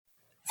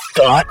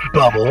Thought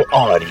Bubble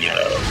Audio.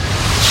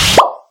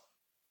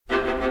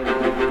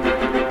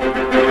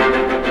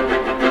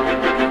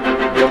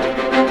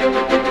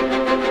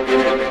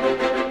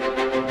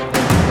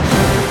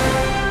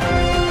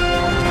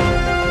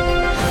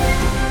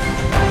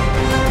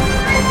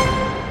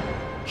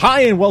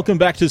 Hi, and welcome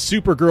back to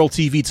Supergirl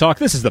TV Talk.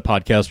 This is the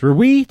podcast where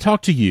we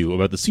talk to you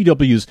about the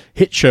CW's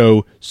hit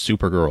show,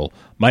 Supergirl.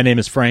 My name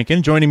is Frank,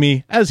 and joining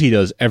me, as he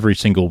does every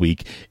single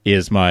week,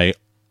 is my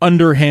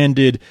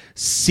underhanded,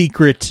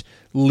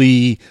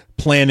 secretly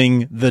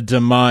planning the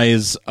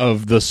demise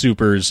of the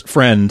Super's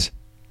friend,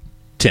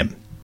 Tim.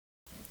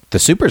 The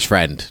Super's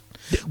friend?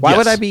 Why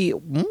would I be...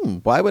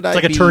 why would I be...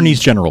 It's like attorneys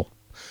general.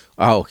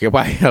 Oh, okay.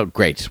 Why? Oh,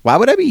 great. Why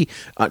would I be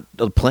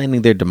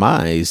planning their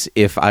demise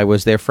if I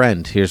was their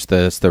friend? Here's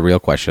the real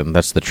question.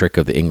 That's the trick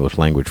of the English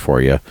language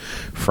for you,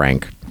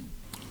 Frank.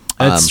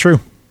 That's true.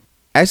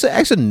 As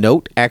a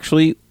note,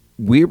 actually,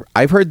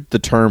 I've heard the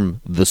term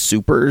 "the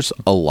Supers"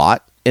 a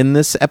lot in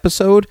this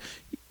episode.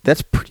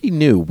 That's pretty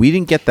new. We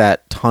didn't get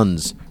that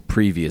tons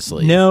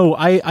previously. No,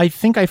 I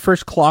think I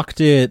first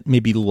clocked it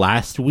maybe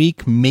last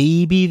week,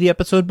 maybe the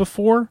episode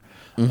before.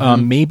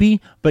 Maybe,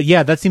 but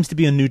yeah, that seems to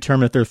be a new term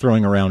that they're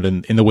throwing around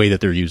in the way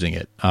that they're using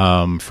it,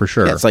 for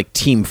sure. Yeah, it's like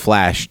Team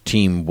Flash,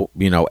 Team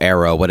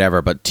Arrow,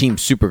 whatever, but Team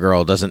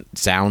Supergirl doesn't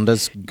sound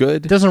as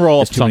good. It doesn't roll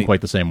off the tongue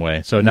quite the same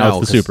way, so now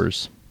it's the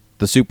Supers.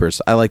 The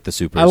Supers. I like the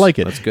Supers. I like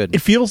it. That's good. It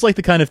feels like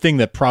the kind of thing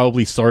that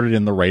probably started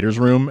in the writer's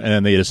room, and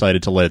then they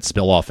decided to let it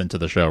spill off into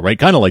the show, right?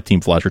 Kind of like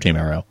Team Flash or Team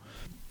Arrow.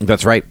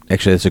 That's right.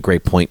 Actually, that's a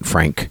great point,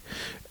 Frank.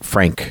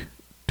 Frank,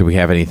 do we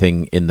have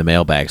anything in the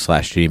mailbag / do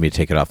you need me to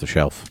take it off the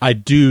shelf? I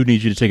do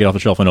need you to take it off the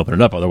shelf and open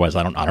it up. Otherwise,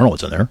 I don't know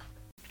what's in there.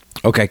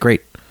 Okay,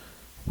 great.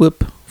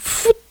 Whoop.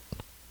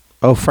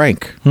 Oh,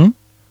 Frank.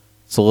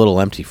 It's a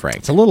little empty, Frank.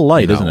 It's a little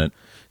light, isn't it?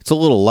 It's a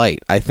little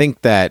light. I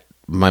think that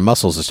my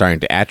muscles are starting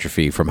to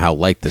atrophy from how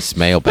light this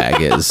mailbag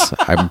is.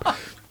 I'm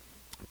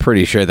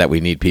pretty sure that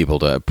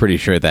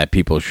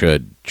people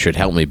should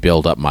help me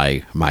build up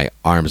my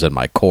arms and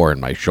my core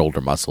and my shoulder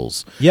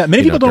muscles. Yeah,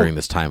 many people don't, during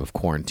this time of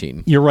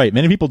quarantine. You're right.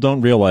 Many people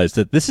don't realize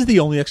that this is the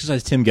only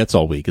exercise Tim gets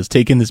all week, is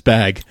taking this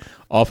bag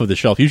off of the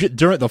shelf. You should,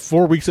 during the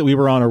 4 weeks that we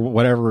were on, or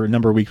whatever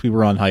number of weeks we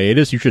were on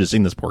hiatus, you should have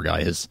seen this poor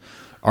guy. His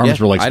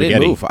arms were like spaghetti. I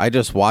didn't move. I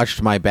just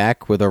washed my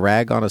back with a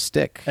rag on a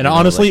stick. And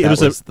honestly, it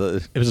was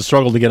a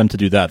struggle to get him to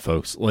do that,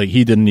 folks. Like,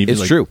 he didn't even.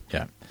 It's true.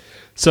 Yeah.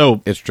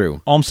 So it's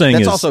true. All I'm saying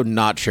that's is also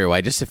not true.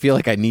 I just feel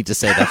like I need to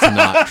say that's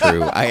not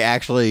true. I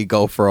actually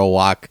go for a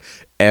walk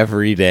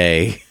every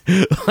day.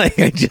 Like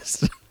I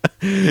just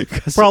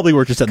probably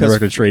we're just setting the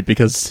record straight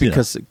because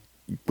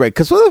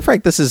well,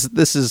 Frank, this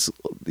is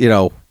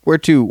we're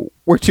two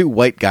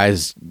white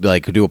guys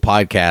like who do a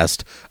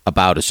podcast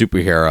about a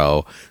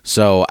superhero.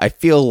 So I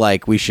feel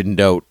like we should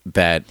note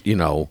that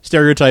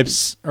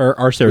stereotypes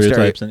are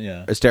stereotypes,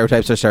 and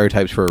stereotypes are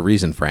stereotypes for a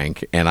reason,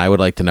 Frank. And I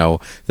would like to know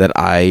that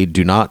I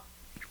do not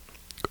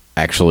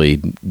actually,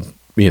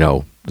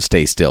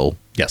 stay still.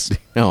 Yes.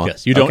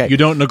 Yes. You don't. Okay. You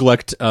don't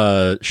neglect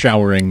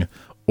showering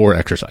or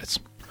exercise.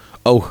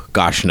 Oh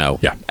gosh, no.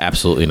 Yeah,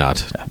 absolutely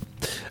not. Yeah.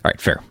 All right,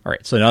 fair. All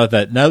right. So now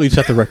that we've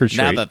set the record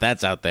straight, now that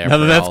that's out there, now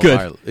that that's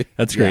good,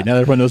 that's great. Now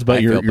that everyone knows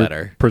about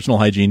your personal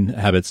hygiene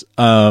habits,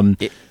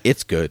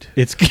 it's good.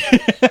 It's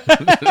good.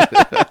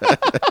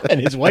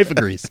 And his wife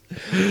agrees.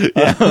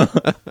 Yeah.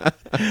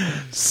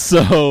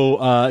 So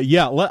I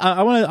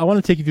want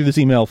to take you through this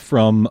email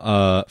from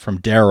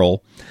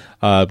Daryl,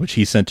 which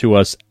he sent to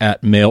us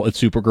at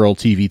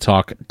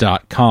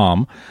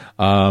mail@supergirltvtalk.com.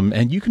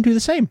 And you can do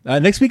the same.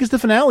 Next week is the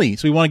finale,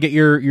 so we want to get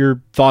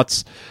your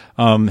thoughts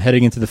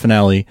heading into the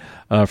finale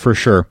for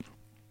sure,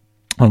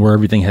 on where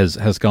everything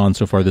has gone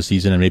so far this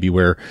season, and maybe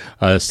where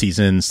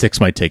season 6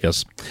 might take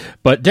us.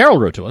 But Daryl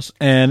wrote to us,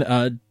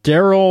 and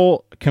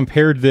Daryl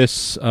compared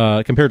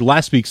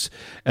last week's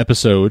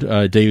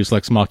episode, Deus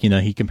Lex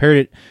Machina. He compared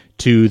it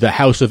to the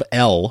House of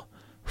L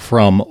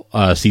from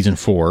season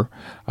 4,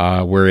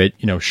 where it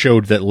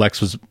showed that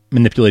Lex was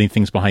manipulating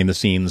things behind the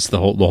scenes the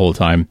whole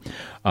time.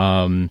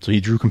 So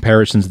he drew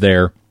comparisons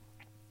there.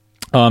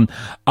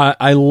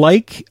 I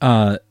like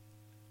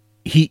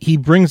he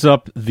brings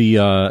up the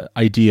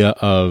idea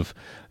of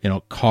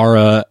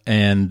Kara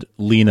and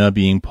Lena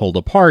being pulled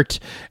apart,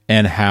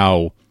 and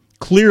how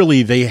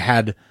clearly they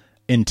had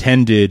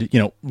intended,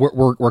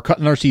 we're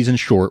cutting our season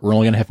short. We're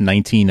only going to have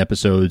 19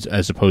 episodes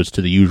as opposed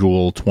to the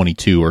usual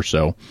 22 or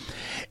so.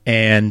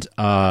 And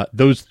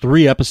those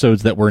 3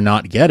 episodes that we're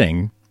not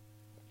getting,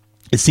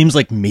 it seems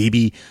like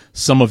maybe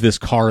some of this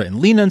Kara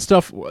and Lena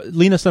stuff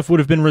would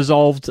have been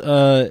resolved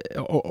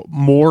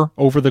more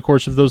over the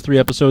course of those 3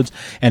 episodes.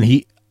 And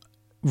he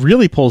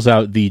really pulls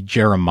out the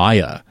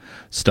Jeremiah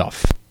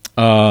stuff,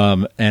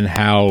 and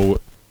how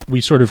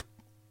we sort of,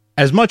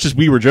 as much as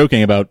we were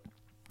joking about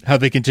how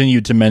they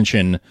continued to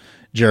mention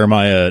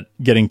Jeremiah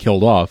getting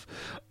killed off,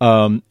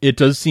 it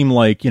does seem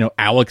like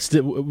Alex.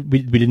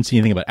 We didn't see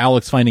anything about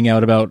Alex finding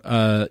out about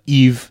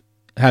Eve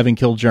having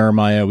killed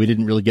Jeremiah. We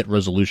didn't really get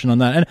resolution on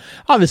that, and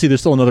obviously there's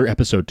still another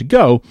episode to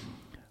go.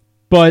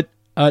 But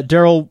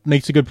Daryl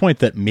makes a good point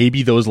that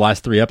maybe those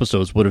last 3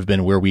 episodes would have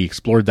been where we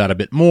explored that a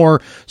bit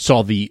more,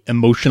 saw the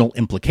emotional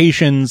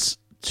implications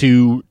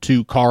to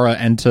Kara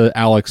and to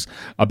Alex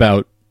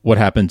about what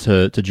happened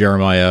to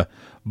Jeremiah.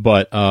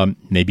 But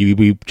maybe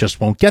we just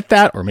won't get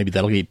that, or maybe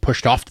that'll get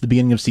pushed off to the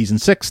beginning of season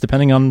 6,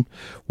 depending on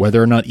whether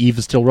or not Eve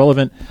is still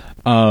relevant.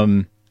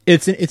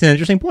 It's an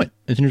interesting point.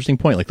 It's an interesting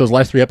point. Like, those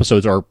last 3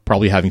 episodes are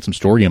probably having some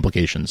story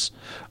implications,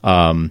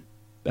 and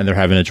they're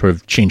having to sort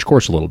of change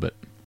course a little bit.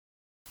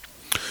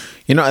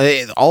 You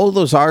know, all of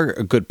those are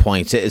good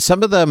points.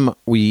 Some of them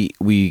we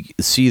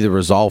see the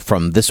resolve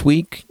from this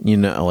week. You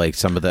know, like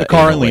some of the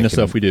Kara and Lena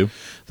stuff we do.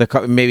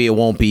 Maybe it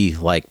won't be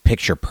like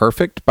picture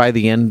perfect by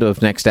the end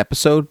of next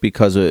episode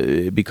because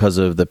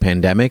of the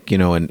pandemic. You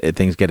know, and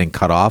things getting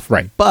cut off.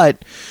 Right,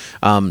 but.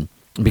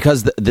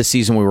 Because this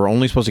season we were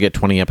only supposed to get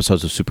 20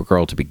 episodes of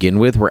Supergirl to begin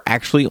with, we're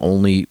actually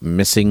only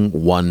missing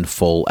 1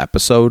 full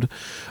episode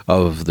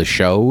of the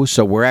show.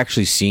 So we're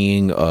actually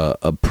seeing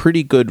a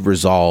pretty good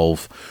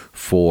resolve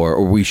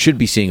or we should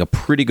be seeing a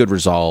pretty good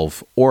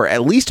resolve, or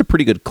at least a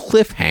pretty good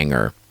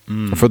cliffhanger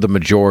for the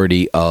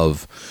majority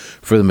of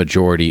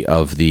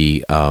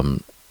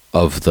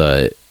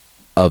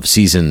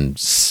season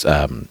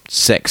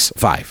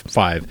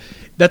 5.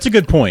 That's a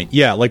good point.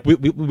 Yeah, like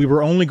we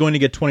were only going to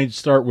get 20 to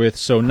start with,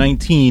 so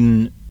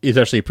 19 is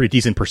actually a pretty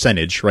decent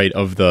percentage, right,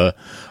 of the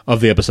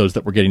episodes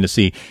that we're getting to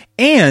see.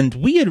 And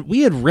we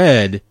had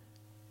read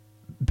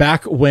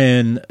back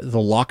when the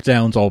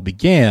lockdowns all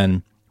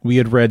began, we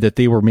had read that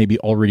they were maybe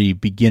already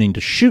beginning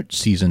to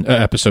shoot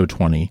episode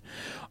 20.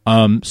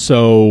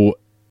 So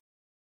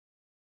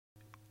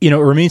you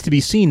know, it remains to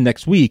be seen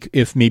next week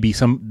if maybe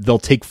they'll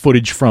take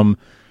footage from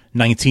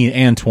 19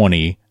 and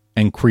 20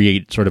 and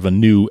create sort of a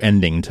new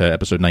ending to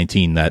episode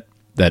 19 that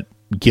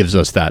gives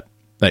us that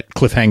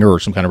cliffhanger or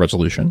some kind of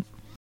resolution.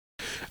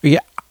 Yeah,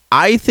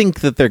 I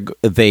think that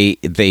they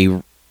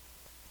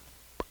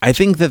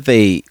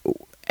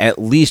at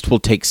least will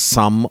take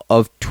some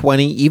of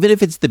 20, even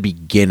if it's the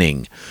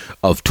beginning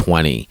of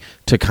 20,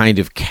 to kind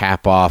of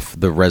cap off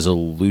the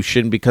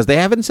resolution, because they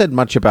haven't said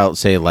much about,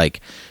 say, like,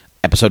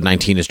 episode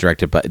 19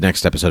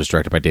 next episode is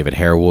directed by David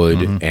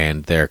Harewood,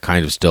 and they're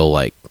kind of still,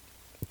 like,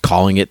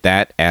 calling it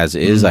that as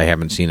is. I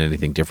haven't seen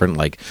anything different.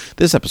 Like,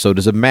 this episode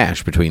is a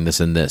mash between this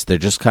and this. They're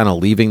just kind of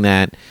leaving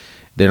that.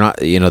 They're not,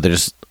 they're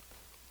just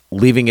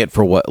leaving it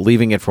for what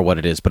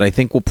it is. But I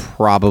think we'll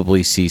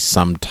probably see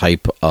some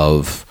type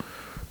of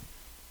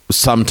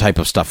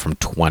stuff from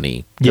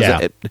 20.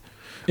 Yeah.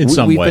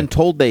 We've been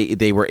told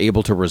they were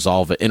able to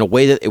resolve it in a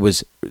way that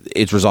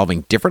it's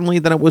resolving differently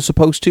than it was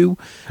supposed to.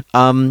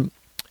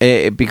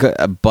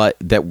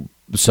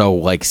 So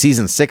like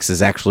season 6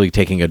 is actually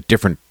taking a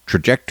different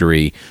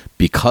trajectory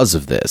because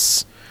of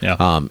this. Yeah.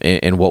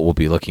 And what we'll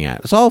be looking at.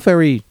 It's all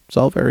very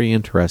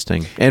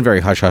interesting and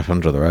very hush hush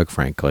under the rug,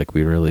 Frank. Like,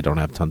 we really don't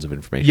have tons of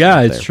information.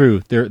 Yeah, it's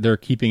true. They're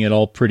keeping it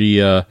all pretty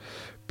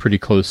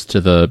close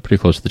to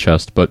the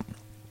chest, but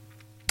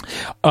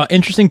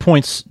interesting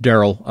points,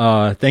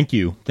 Daryl. Thank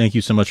you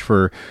so much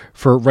for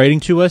writing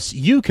to us.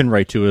 You can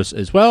write to us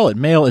as well at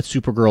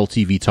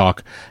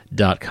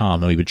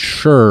mail@supergirltvtalk.com, and we would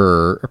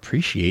sure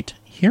appreciate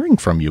hearing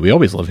from you. We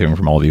always love hearing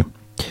from all of you.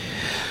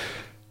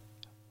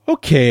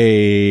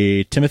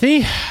 Okay,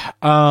 Timothy,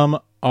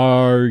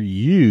 are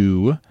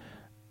you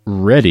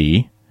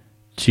ready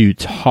to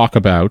talk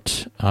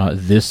about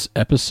this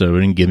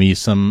episode and give me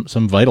some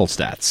vital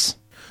stats?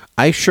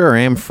 I sure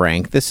am,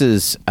 Frank. This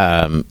is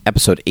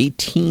episode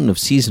 18 of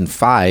season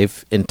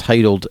 5,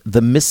 entitled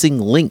 "The Missing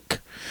Link,"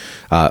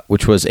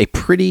 which was a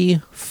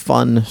pretty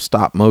fun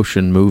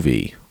stop-motion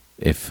movie,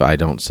 if I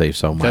don't say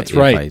so myself. That's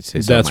right.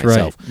 That's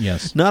right.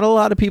 Yes. Not a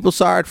lot of people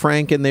saw it,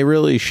 Frank, and they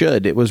really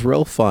should. It was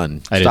real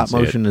fun. Stop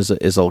motion is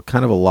a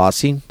kind of a loss.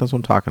 See, that's what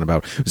I'm talking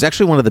about. It was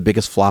actually one of the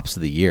biggest flops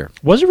of the year.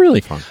 Was it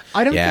really? Fun.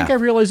 I don't think I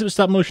realized it was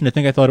stop motion. I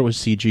think I thought it was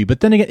CG.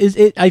 But then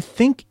again, I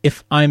think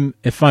if I'm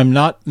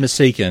not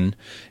mistaken,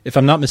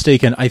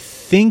 I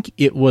think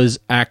it was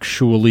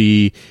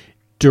actually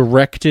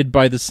directed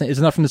by the same. Is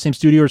it not from the same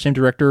studio or same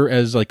director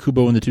as like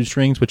Kubo and the Two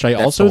Strings, which I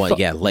also thought,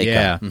 Leica.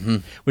 Yeah, mm-hmm.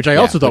 Which I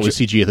also thought was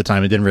CG at the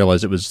time. I didn't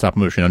realize it was stop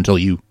motion until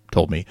you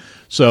told me.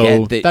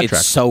 So it's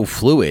tracks. So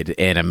fluid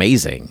and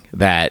amazing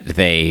that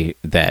the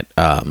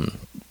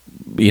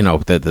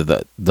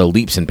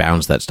leaps and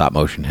bounds that stop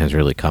motion has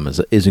really come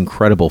is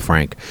incredible,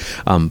 Frank.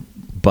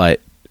 But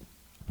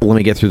let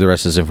me get through the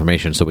rest of this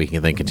information so we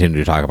can then continue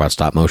to talk about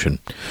stop motion.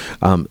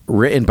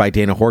 Written by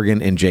Dana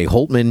Horgan and Jay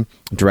Holtman,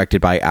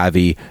 directed by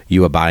Avi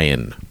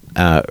Uabayan.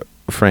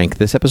 Frank,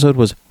 this episode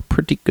was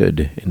pretty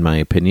good, in my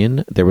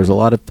opinion. There was a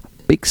lot of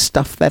big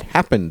stuff that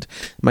happened.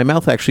 My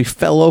mouth actually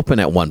fell open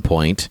at one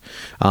point,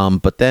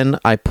 but then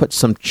I put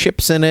some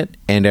chips in it,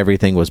 and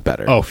everything was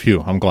better. Oh,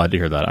 phew. I'm glad to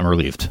hear that. I'm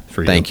relieved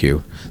for you. Thank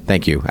you.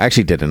 I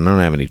actually didn't. I don't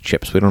have any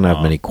chips. We don't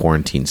have many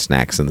quarantine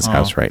snacks in this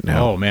house right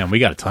now. Oh, man. We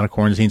got a ton of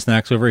quarantine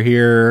snacks over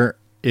here.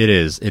 It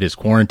is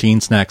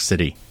quarantine snack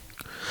city.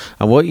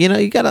 Well,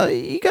 you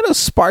gotta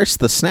sparse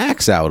the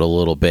snacks out a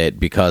little bit,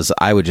 because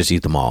I would just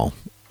eat them all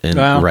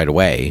right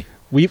away.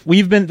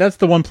 we've been, that's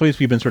the one place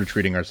we've been sort of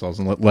treating ourselves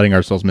and letting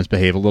ourselves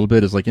misbehave a little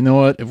bit, is like, you know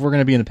what, if we're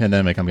going to be in a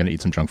pandemic, I'm going to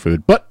eat some junk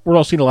food, but we're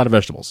also eating a lot of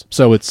vegetables,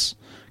 so it's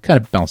kind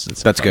of balances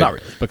itself. That's good. Not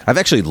really, but I've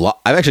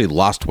actually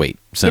lost weight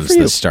since for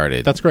you. this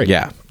started. That's great.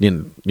 Yeah,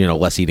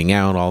 less eating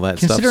out, all that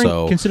stuff.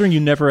 So considering you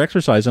never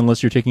exercise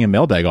unless you're taking a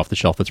mailbag off the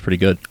shelf, that's pretty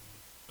good.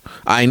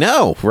 I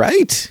know,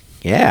 right?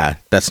 Yeah,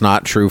 that's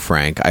not true,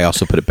 Frank. I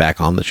also put it back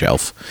on the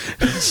shelf.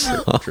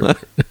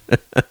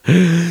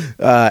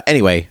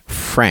 Anyway,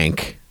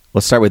 Frank,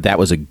 let's start with that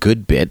was a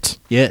good bit.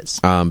 Yes.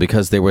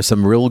 Because there were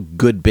some real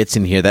good bits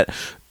in here that,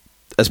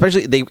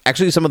 especially,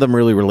 some of them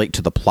really relate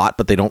to the plot,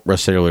 but they don't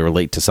necessarily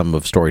relate to some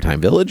of Storytime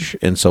Village.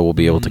 And so we'll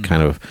be able to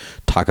kind of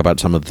talk about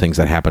some of the things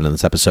that happened in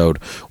this episode.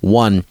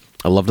 One,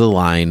 I loved the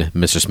line,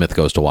 Mr. Smith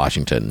goes to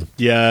Washington.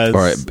 Yes.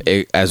 Or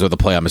as with the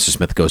play on Mr.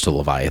 Smith goes to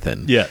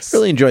Leviathan. Yes.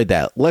 Really enjoyed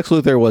that. Lex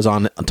Luthor was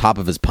on top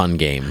of his pun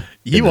game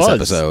in this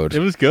episode. It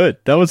was good.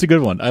 That was a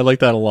good one. I like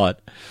that a lot.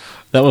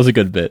 That was a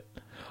good bit.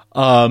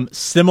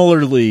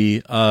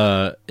 Similarly,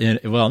 not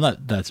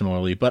that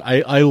similarly, but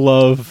I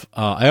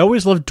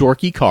always love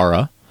dorky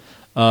Kara.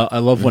 I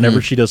love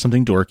whenever she does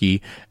something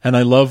dorky, and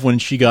I love when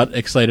she got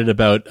excited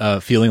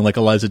about feeling like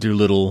Eliza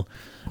Doolittle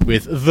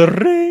with the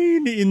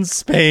rain in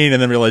Spain,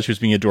 and then realized she was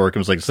being a dork and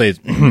was like, say it's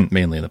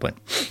mainly in the plane.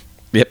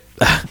 Yep,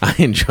 I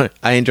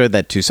enjoyed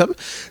that too.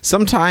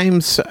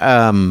 Sometimes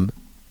her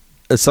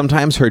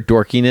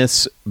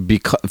dorkiness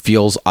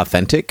feels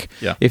authentic.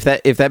 Yeah. If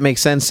that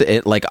makes sense,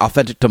 like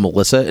authentic to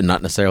Melissa and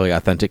not necessarily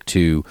authentic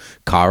to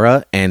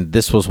Kara. And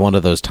this was one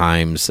of those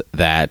times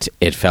that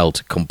it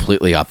felt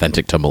completely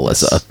authentic to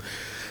Melissa.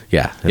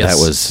 Yeah,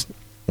 Yes.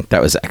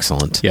 that was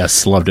excellent.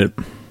 Yes, loved it.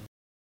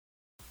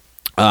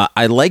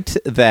 I liked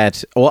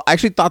that. Well, I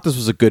actually thought this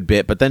was a good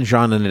bit, but then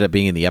Jean ended up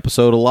being in the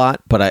episode a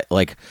lot. But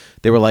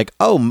they were like,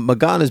 "Oh,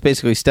 Magan is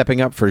basically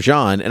stepping up for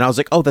Jean," and I was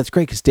like, "Oh, that's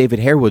great," because David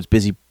Harewood's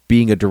busy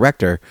being a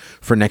director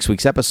for next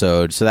week's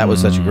episode, so that was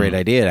such a great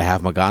idea to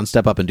have Magan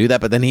step up and do that.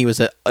 But then he was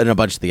in a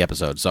bunch of the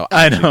episodes, so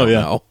I don't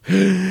know.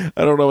 I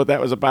don't know what that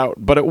was about,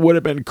 but it would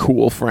have been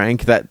cool,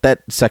 Frank.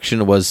 That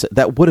section would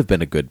have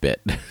been a good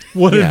bit.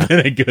 Would have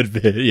been a good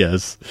bit.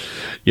 Yes.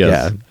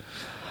 Yeah.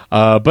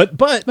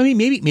 But I mean,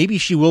 maybe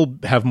she will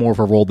have more of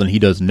a role than he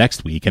does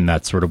next week, and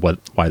that's sort of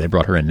why they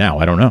brought her in now.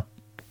 I don't know.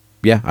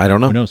 Yeah, I don't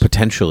know. Who knows?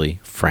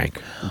 Potentially,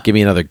 Frank. Give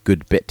me another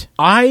good bit.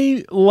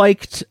 I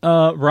liked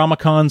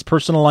Ramakan's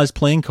personalized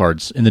playing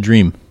cards in the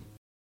dream.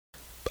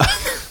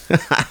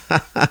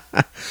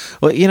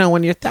 Well,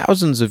 when you're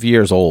thousands of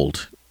years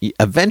old,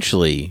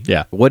 eventually,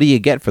 what do you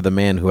get for the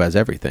man who has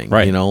everything?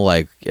 Right.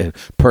 Like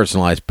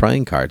personalized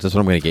playing cards. That's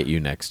what I'm going to get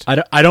you next.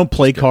 I don't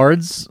play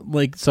cards,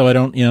 so I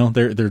don't.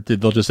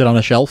 They'll just sit on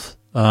a shelf.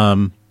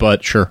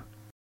 But sure.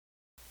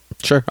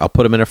 Sure, I'll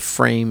put them in a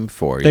frame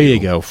for you. There you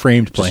go,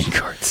 framed playing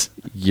cards.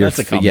 That's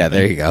a common thing.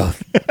 There you go.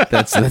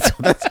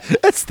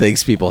 That's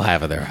things people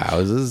have in their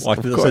houses.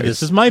 Walk through, say,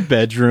 this is my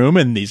bedroom,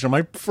 and these are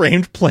my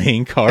framed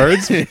playing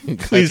cards.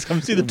 Please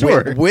come see the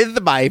tour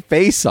with my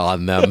face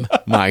on them,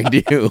 mind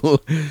you.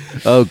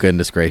 Oh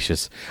goodness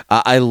gracious!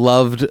 I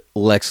loved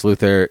Lex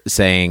Luthor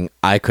saying,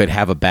 "I could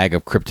have a bag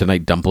of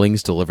kryptonite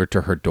dumplings delivered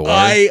to her door."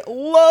 I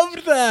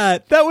loved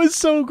that. That was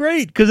so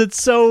great because it's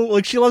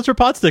so she loves her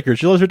pot stickers.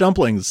 She loves her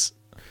dumplings.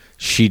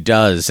 She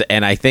does,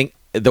 and I think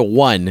Lex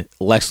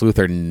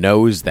Luthor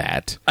knows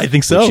that. I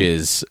think so.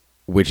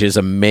 Which is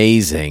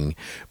amazing.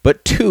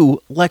 But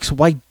two, Lex,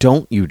 why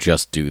don't you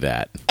just do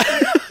that?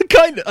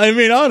 Kind of. I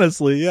mean,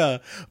 honestly, yeah.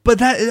 But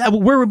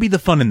where would be the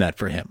fun in that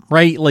for him,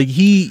 right?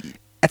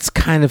 That's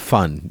kind of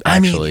fun,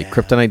 actually.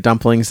 Kryptonite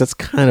dumplings, that's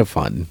kind of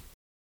fun.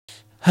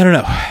 I don't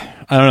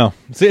know.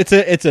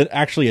 It's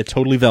actually a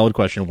totally valid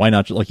question. Why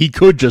not? He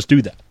could just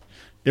do that.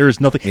 There is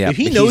nothing. Yeah, if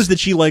he knows that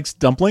she likes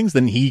dumplings,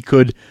 then he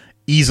could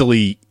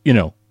easily,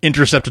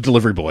 intercept a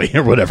delivery boy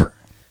or whatever.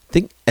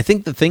 I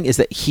think the thing is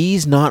that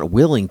he's not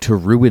willing to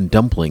ruin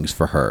dumplings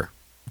for her.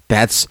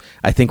 That's,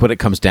 I think, what it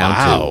comes down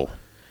to.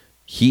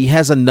 He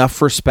has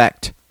enough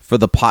respect for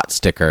the pot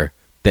sticker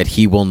that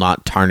he will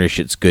not tarnish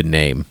its good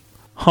name.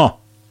 Huh.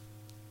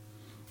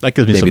 That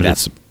gives me maybe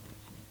that's.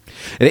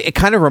 It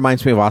kind of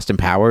reminds me of Austin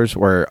Powers,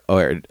 where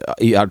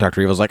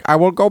Dr. Evil's like, "I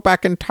will go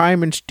back in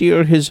time and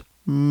steal his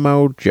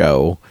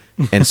mojo."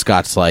 And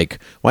Scott's like,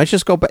 "Why don't you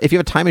just go back? If you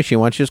have a time machine,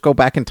 why don't you just go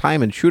back in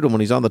time and shoot him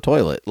when he's on the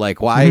toilet? Why?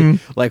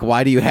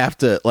 Why do you have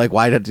to?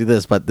 Why to do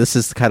this?" But this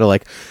is kind of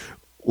like,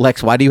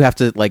 Lex, why do you have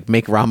to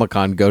make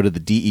Ramakan go to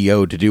the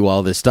DEO to do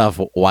all this stuff?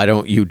 Why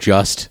don't you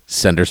just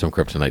send her some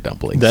kryptonite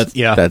dumplings?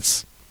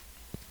 That's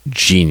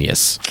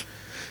genius.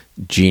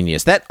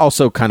 That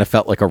also kind of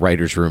felt like a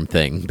writer's room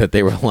thing, that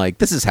they were like,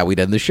 "This is how we'd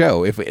end the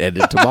show if it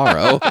ended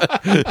tomorrow."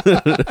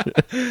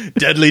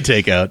 Deadly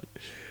takeout.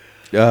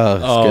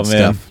 Oh, good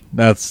man, stuff.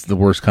 That's the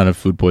worst kind of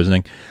food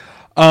poisoning.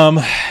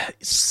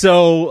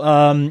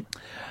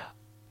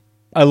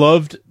 I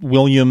loved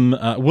William.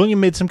 William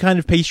made some kind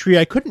of pastry.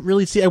 I couldn't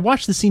really see. I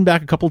watched the scene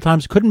back a couple of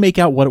times. Couldn't make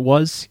out what it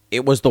was.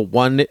 It was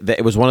one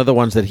of the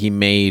ones that he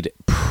made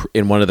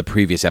in one of the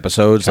previous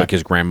episodes, like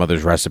his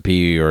grandmother's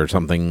recipe or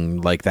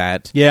something like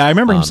that. Yeah, I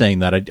remember him saying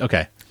that.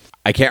 Okay.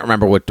 I can't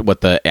remember what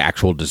the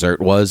actual dessert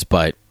was,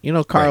 but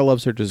Kara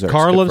loves her dessert.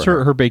 Kara loves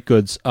her baked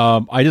goods.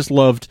 I just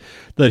loved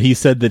that he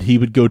said that he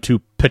would go to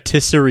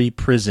patisserie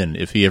prison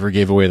if he ever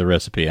gave away the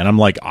recipe, and I'm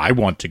like, I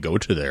want to go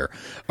to there.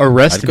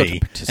 Arrest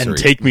me and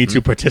take me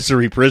to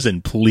patisserie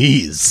prison,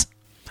 please.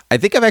 I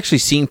think I've actually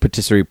seen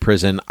patisserie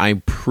prison.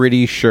 I'm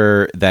pretty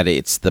sure that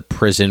it's the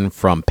prison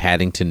from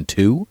Paddington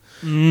 2.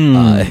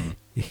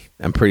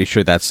 I'm pretty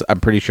sure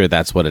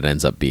that's what it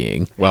ends up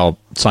being. Well,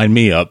 sign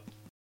me up.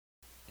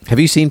 Have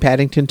you seen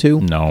Paddington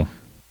 2? No.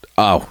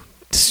 Oh,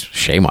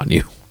 shame on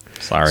you.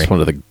 Sorry. It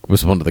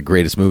was one of the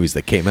greatest movies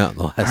that came out in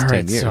the last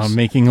 10 years. So I'm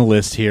making a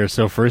list here.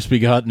 So first we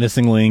got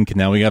Missing Link, and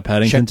now we got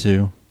Paddington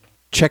 2.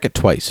 Check it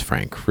twice,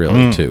 Frank,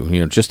 really,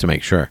 too, just to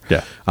make sure.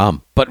 Yeah.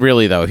 But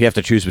really, though, if you have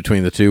to choose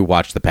between the two,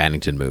 watch the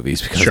Paddington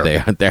movies because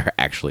they're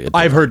actually a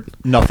delight. I've heard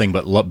nothing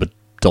but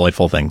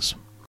delightful things.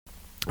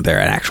 They're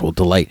an actual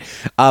delight.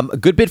 A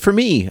good bit for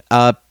me.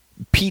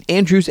 Pete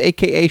Andrews,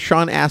 a.k.a.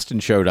 Sean Astin,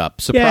 showed up.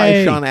 Surprise!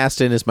 Yay. Sean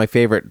Astin is my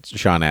favorite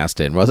Sean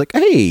Astin. I was like,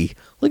 hey,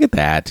 look at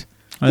that.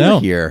 I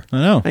know. Here. I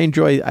know. I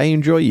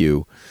enjoy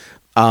you.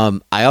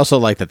 I also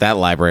like that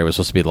library was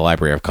supposed to be the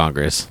Library of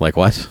Congress. Like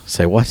what?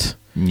 Say what?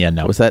 Yeah,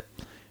 no. What was that?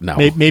 No.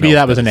 Maybe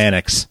that was an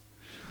annex.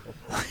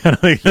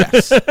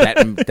 Yes.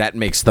 That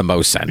makes the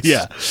most sense.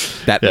 Yeah.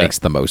 That makes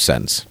the most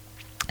sense.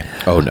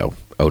 Oh, no.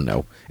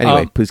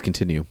 Anyway, please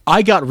continue.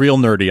 I got real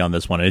nerdy on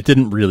this one, and it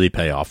didn't really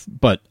pay off.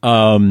 But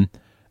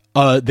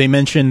they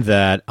mentioned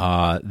that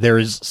there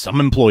is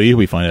some employee,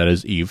 we find out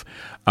is Eve,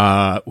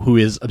 who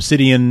is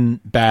Obsidian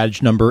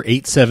badge number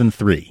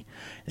 873.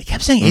 They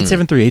kept saying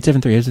 873,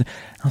 873.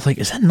 I was like,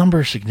 is that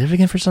number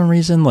significant for some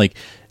reason? Like,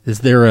 is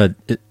there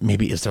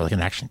like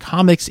an Action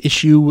Comics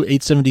issue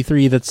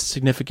 873 that's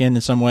significant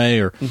in some way?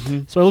 Or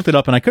so I looked it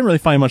up and I couldn't really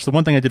find much. The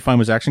one thing I did find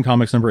was Action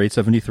Comics number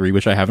 873,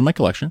 which I have in my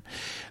collection.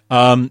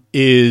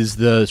 Is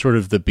the sort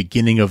of the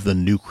beginning of the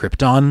New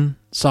Krypton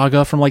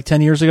saga from like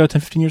 15 years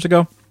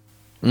ago.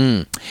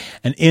 And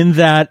in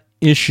that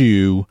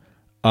issue,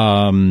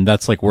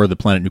 that's like where the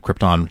planet New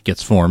Krypton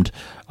gets formed,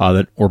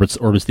 that orbits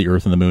the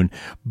Earth and the Moon.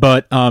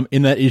 But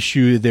in that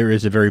issue, there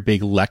is a very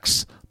big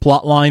Lex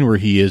plot line where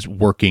he is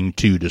working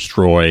to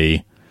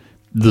destroy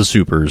the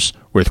supers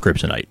with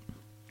kryptonite.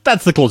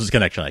 That's the closest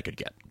connection I could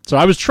get. So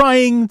I was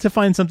trying to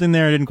find something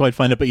there. I didn't quite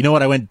find it, but you know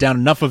what? I went down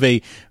enough of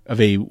a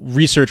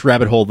research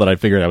rabbit hole that I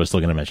figured I was still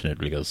going to mention it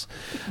because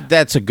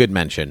that's a good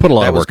mention. Put a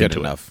lot of work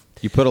into it.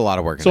 You put a lot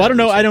of work into it. So I don't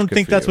know. I don't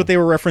think that's what they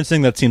were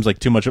referencing. That seems like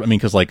too much. I mean,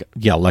 because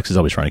Lex is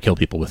always trying to kill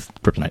people with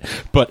kryptonite.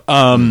 But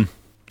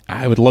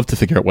I would love to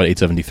figure out what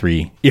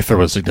 873, if there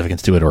was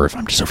significance to it, or if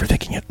I'm just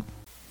overthinking it.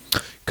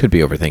 Could be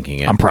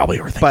overthinking it. I'm probably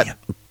overthinking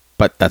it.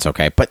 But that's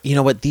okay. But you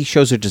know what? These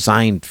shows are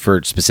designed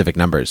for specific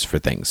numbers for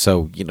things.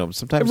 So,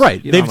 sometimes...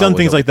 Right. They've done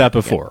things like that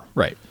before.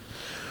 Right.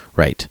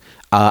 Right.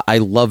 I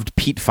loved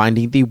Pete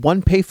finding the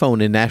one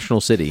payphone in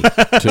National City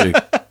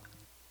to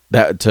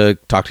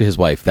talk to his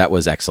wife. That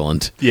was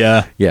excellent.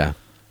 Yeah. Yeah.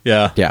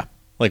 Yeah. Yeah.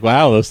 Like,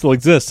 wow, those still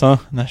exist, huh?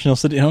 National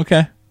City.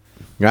 Okay.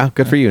 Yeah.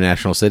 Good for you,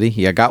 National City.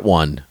 Yeah, got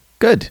one.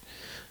 Good.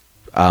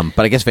 But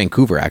I guess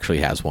Vancouver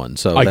actually has one.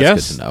 So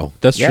that's good to know.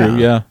 That's true.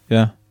 Yeah.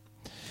 Yeah.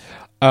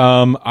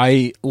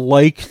 I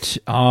liked,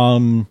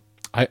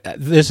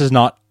 this is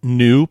not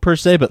new per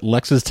se, but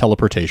Lex's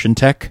teleportation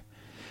tech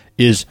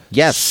is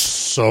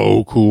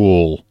so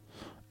cool.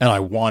 And I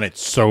want it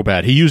so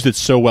bad. He used it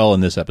so well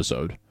in this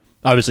episode.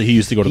 Obviously, he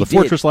used to go to the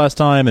fortress last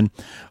time and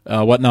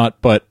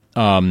whatnot, but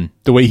the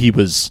way he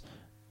was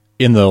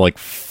in the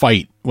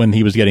fight when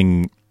he was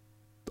getting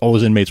all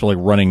his inmates were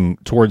running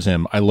towards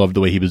him, I loved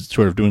the way he was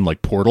sort of doing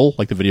Portal,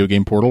 like the video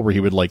game Portal, where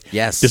he would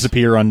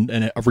disappear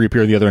and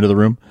reappear at the other end of the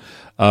room.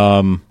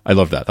 I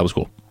loved that. That was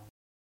cool.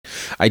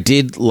 I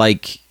did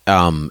like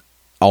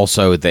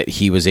also that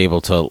he was able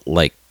to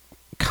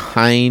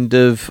kind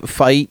of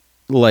fight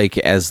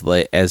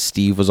as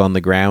Steve was on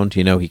the ground.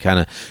 He kind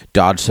of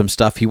dodged some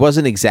stuff. He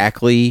wasn't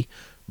exactly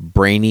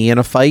brainy in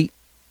a fight,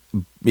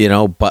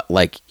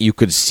 but you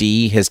could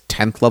see his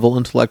 10th level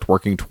intellect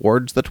working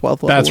towards the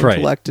 12th level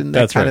intellect and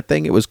that kind of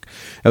thing.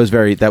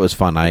 That was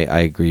fun. I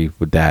agree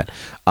with that.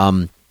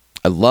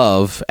 I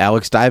love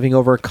Alex diving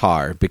over a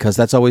car because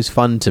that's always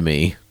fun to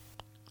me.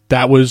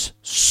 That was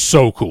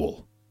so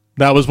cool.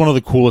 That was one of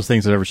the coolest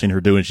things I've ever seen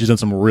her do, and she's done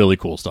some really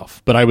cool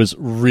stuff. But I was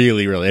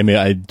really, really,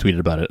 I tweeted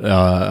about it.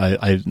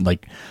 I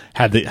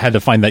had to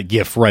find that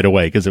GIF right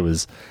away because it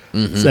was,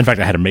 in fact,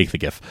 I had to make the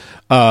GIF.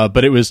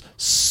 But it was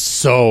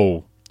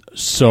so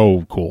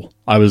cool.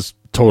 I was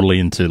totally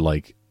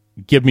into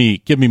give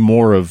me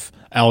more of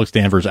Alex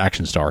Danvers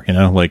action star.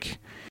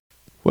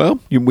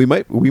 Well, we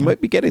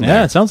might be getting there.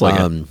 Yeah, it sounds like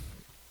it.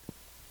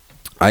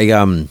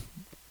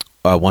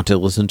 I want to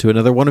listen to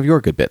another one of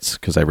your good bits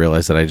because I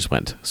realized that I just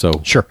went.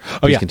 So sure.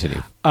 Please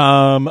continue.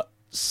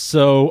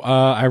 So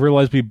I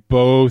realized we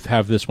both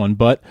have this one,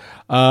 but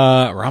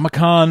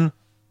Ramakan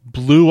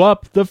blew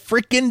up the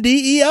freaking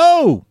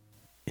DEO.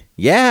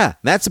 Yeah,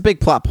 that's a big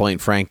plot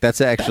point, Frank.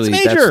 That's actually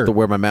major.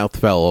 where my mouth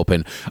fell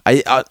open.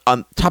 I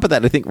on top of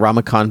that, I think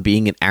Ramakan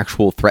being an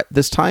actual threat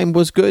this time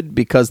was good,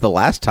 because the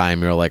last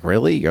time you're like,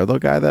 really, you're the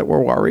guy that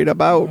we're worried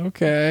about?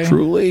 Okay,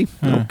 truly,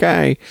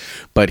 okay.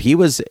 But he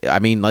was. I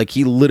mean, like,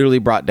 he literally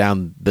brought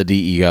down the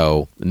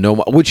DEO.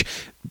 Which,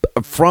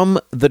 from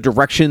the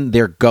direction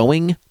they're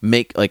going,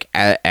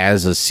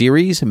 as a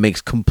series,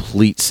 makes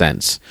complete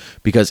sense,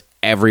 because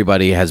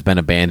everybody has been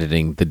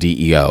abandoning the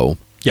DEO.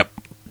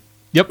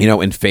 Yep.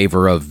 In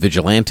favor of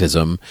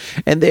vigilantism,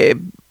 and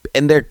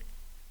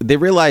they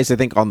realize, I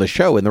think, on the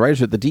show, and the writers,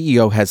 that the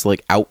DEO has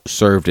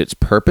outserved its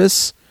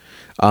purpose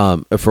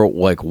for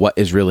what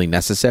is really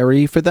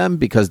necessary for them,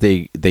 because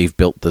they've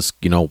built this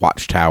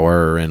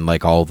watchtower and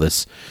all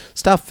this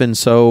stuff, and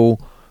so.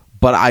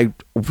 But I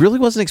really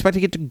wasn't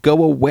expecting it to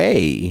go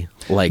away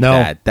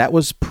that. That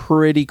was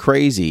pretty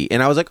crazy.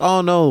 And I was like,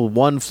 oh no,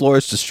 one floor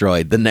is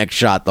destroyed. The next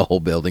shot, the whole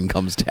building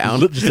comes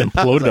down. Just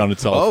imploded on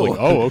itself.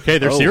 Okay,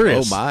 they're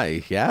serious. Oh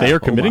my, yeah. They are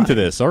committing to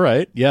this. All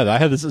right. Yeah, I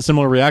had this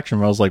similar reaction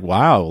where I was like,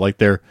 wow,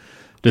 they're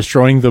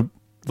destroying the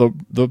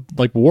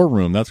war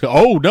room. That's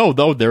oh no,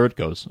 there it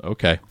goes.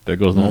 Okay, there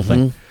goes the whole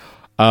thing.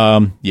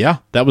 Yeah,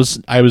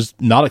 I was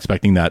not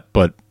expecting that,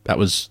 but that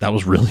was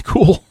really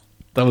cool.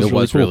 That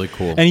was really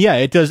cool. And yeah,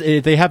 it does.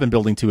 They have been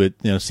building to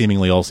it,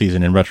 seemingly all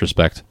season in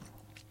retrospect,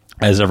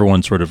 as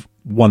everyone sort of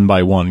one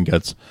by one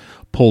gets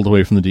pulled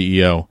away from the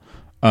DEO.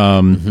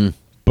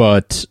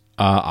 But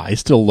I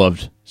still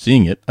loved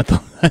seeing it. I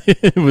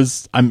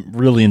thought I'm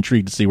really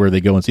intrigued to see where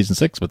they go in season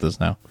 6 with this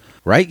now.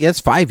 Right? Yeah, it's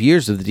 5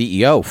 years of the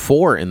DEO,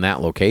 4 in that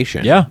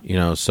location. Yeah.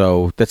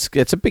 So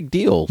it's a big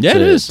deal. Yeah,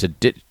 it is. To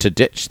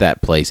ditch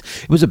that place.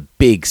 It was a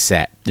big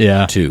set,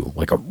 too.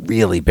 A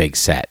really big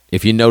set.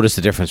 If you notice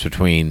the difference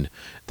between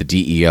the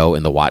DEO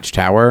and the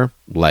Watchtower,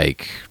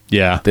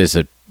 there's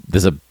a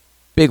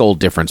big old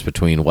difference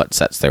between what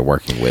sets they're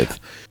working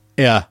with.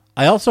 Yeah.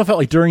 I also felt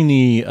like during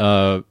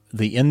the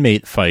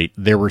inmate fight,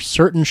 there were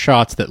certain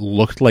shots that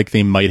looked like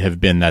they might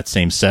have been that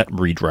same set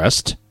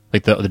redressed.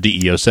 Like the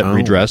DEO set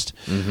redressed.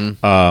 There's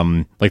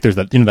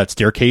that that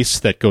staircase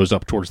that goes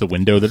up towards the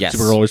window that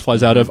Supergirl always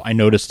flies out of. I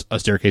noticed a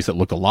staircase that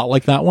looked a lot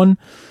like that one.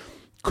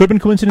 Could have been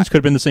coincidence, could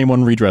have been the same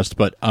one redressed,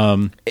 but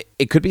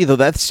it could be, though.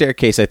 That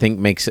staircase, I think,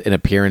 makes an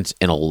appearance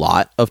in a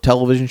lot of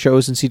television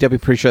shows in CW.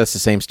 Pretty sure that's the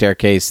same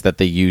staircase that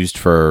they used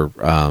for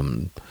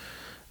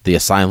the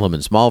Asylum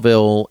in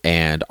Smallville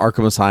and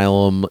Arkham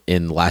Asylum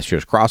in last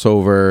year's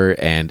crossover,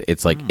 and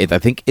it's I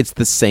think it's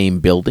the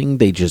same building.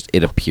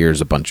 It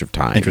appears a bunch of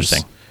times.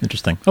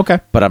 Interesting.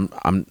 Okay, but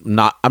I'm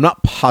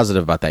not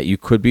positive about that. You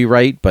could be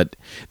right, but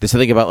there's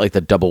something about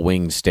the double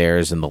winged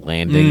stairs and the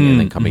landing and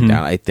then coming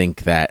down. I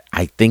think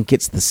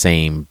it's the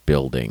same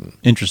building.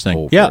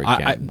 Interesting. Yeah,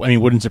 I mean,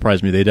 wouldn't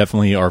surprise me. They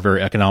definitely are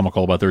very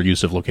economical about their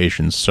use of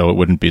locations, so it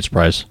wouldn't be a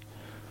surprise.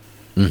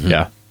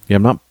 Yeah. Yeah,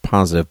 I'm not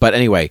positive. But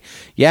anyway,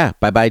 yeah,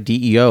 bye-bye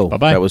DEO.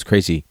 Bye-bye. That was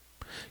crazy.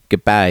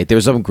 Goodbye. There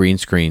was some green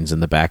screens in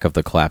the back of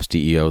the collapsed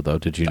DEO, though.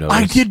 Did you notice?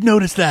 I did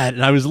notice that,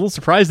 and I was a little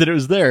surprised that it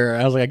was there.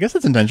 I was like, I guess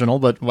it's intentional,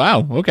 but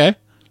wow, okay.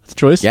 That's a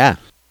choice. Yeah,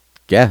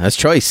 that's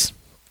choice.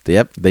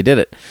 Yep, they did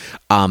it.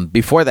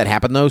 Before that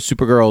happened, though,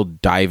 Supergirl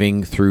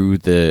diving through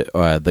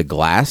the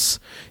glass,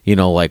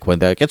 when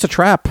it's a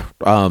trap,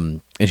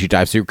 and she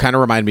dives through, kind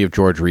of reminded me of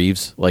George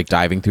Reeves,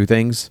 diving through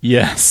things.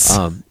 Yes.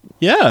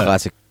 Yeah.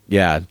 Classic.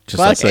 Yeah, just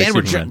classic and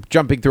we're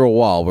jumping through a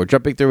wall. We're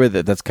jumping through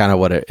it. That's kind of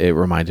what it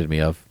reminded me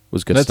of. It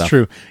was good stuff. That's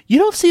true. You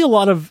don't see a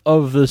lot of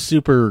the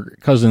super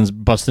cousins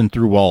busting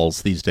through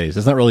walls these days.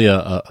 It's not really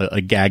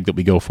a gag that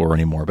we go for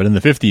anymore. But in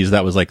the 50s,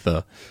 that was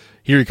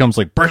here he comes,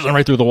 bursting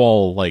right through the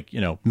wall,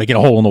 making a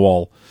hole in the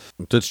wall.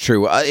 That's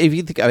true. If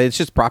you think, it's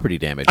just property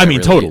damage.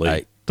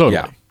 Totally.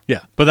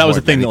 Yeah. But that was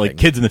the thing that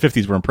kids in the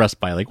 50s were impressed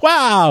by.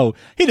 Wow,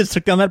 he just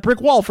took down that brick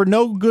wall for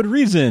no good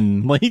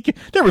reason.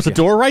 There was a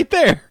door right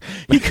there.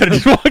 He could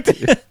have just walked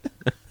in.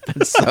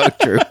 That's so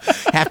true.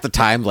 Half the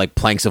time,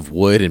 planks of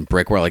wood and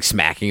brick were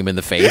smacking him in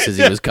the face as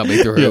he was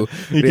coming through.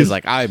 Yeah. He's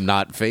like, I'm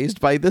not fazed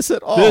by this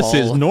at all. This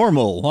is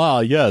normal.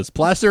 Ah, yes.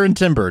 Plaster and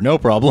timber, no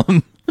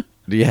problem.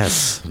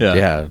 Yes.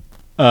 Yeah.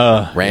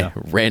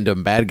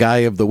 Random bad guy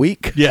of the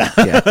week. Yeah.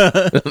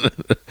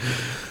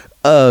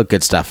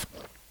 Good stuff.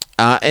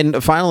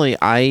 And finally,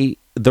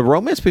 the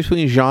romance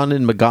between Jean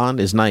and Magan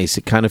is nice.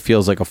 It kind of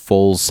feels like a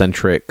full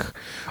centric,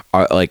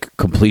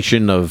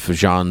 completion of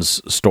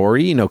Jean's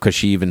story. Because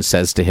she even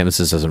says to him, this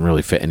doesn't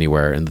really fit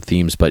anywhere in the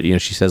themes, but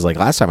she says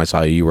last time I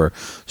saw you, you were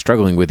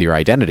struggling with your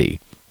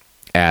identity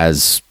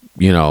as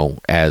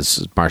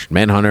as Martian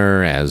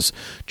Manhunter, as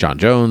John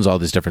Jones, all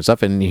this different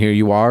stuff, and here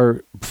you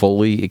are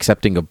fully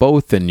accepting of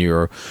both, and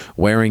you're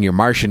wearing your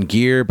Martian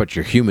gear but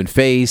your human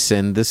face,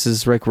 and this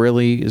is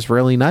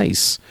really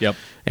nice. Yep.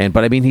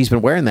 But I mean, he's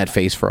been wearing that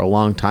face for a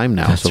long time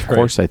now. That's so of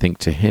course I think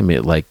to him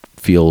it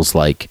feels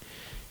like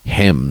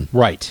him.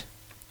 Right.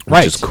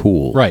 Which is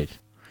cool. Right.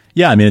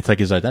 Yeah, I mean, it's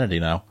his identity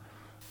now.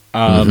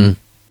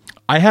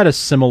 I had a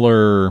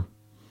similar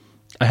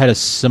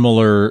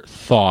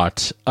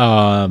thought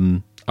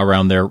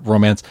around their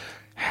romance.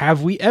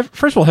 Have we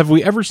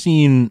ever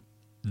seen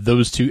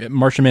those two,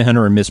 Martian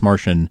Manhunter and Miss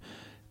Martian,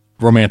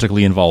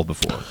 romantically involved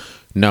before?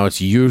 No,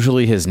 it's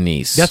usually his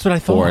niece. That's what I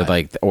thought.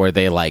 Or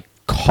they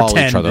call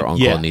Pretend, each other uncle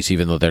yeah. and niece,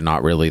 even though they're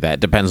not really that.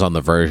 Depends on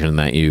the version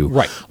that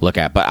you look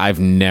at. But I've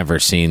never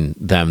seen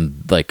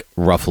them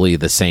roughly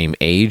the same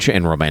age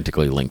and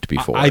romantically linked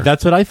before.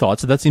 That's what I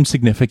thought. So that seems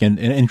significant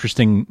and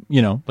interesting.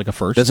 Like a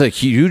first. That's a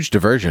huge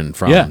diversion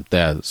from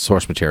the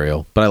source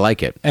material, but I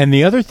like it. And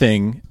the other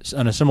thing,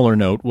 on a similar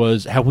note,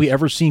 was have we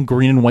ever seen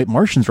green and white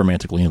Martians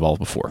romantically involved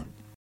before?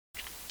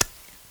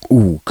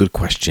 Ooh, good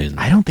question.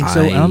 I don't think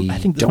so. I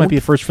think this might be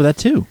a first for that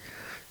too.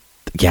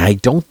 Yeah, I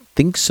don't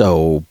think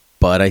so,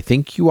 but I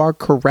think you are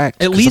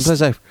correct. At least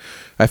sometimes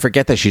I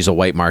forget that she's a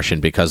white Martian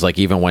because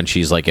even when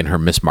she's in her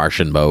Miss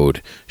Martian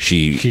mode,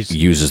 she's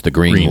uses the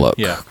green look.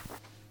 Yeah.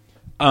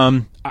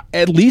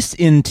 At least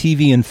in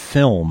TV and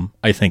film,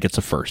 I think it's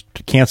a first.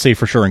 Can't say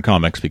for sure in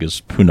comics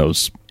because who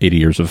knows? 80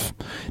 years of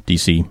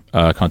DC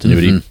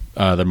continuity.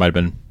 Mm-hmm. There might have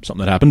been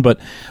something that happened, but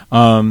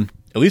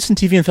at least in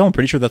TV and film, I'm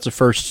pretty sure that's a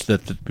first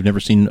that we've never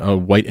seen a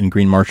white and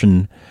green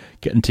Martian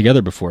getting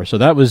together before. So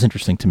that was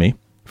interesting to me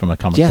from a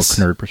comic book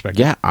nerd perspective.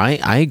 Yeah,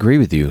 I agree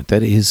with you.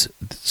 It's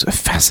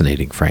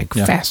fascinating, Frank.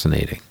 Yeah.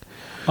 Fascinating.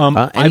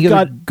 I've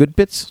got good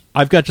bits.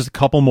 I've got just a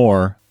couple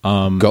more.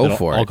 Go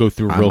for it. I'll go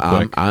through real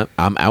quick.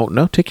 I'm out.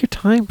 No, take your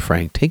time,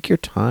 Frank. Take your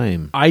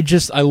time. I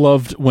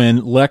loved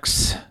when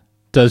Lex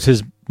does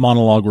his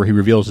monologue where he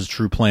reveals his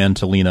true plan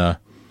to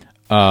Lena.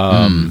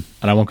 And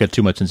I won't get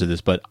too much into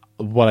this, but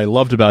what I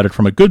loved about it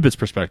from a good bits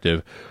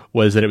perspective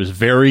was that it was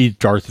very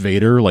Darth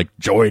Vader,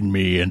 join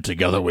me and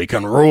together we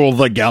can rule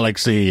the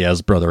galaxy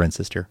as brother and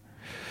sister.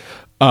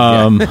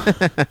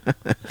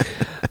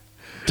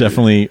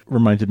 Definitely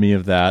reminded me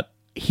of that.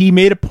 He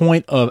made a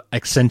point of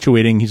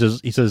accentuating. He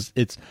says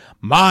it's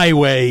my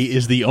way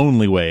is the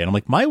only way. And I'm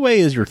like, my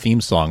way is your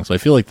theme song. So I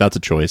feel like that's a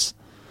choice.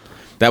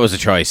 That was a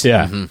choice.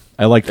 Yeah. Mm-hmm.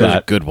 I like that. Was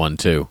a good one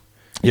too.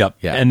 Yep.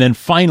 Yeah. And then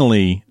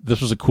finally, this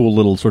was a cool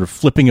little sort of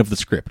flipping of the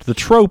script. The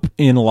trope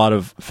in a lot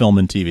of film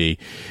and TV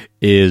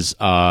is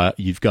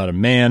you've got a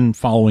man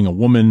following a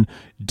woman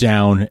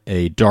down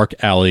a dark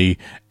alley,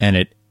 and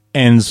it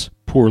ends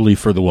poorly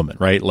for the woman,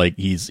 right?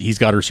 He's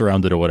got her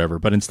surrounded or whatever.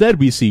 But instead,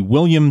 we see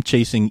William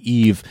chasing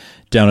Eve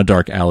down a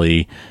dark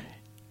alley.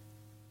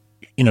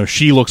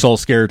 She looks all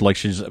scared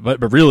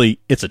but really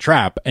it's a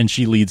trap, and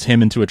she leads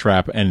him into a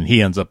trap, and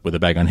he ends up with a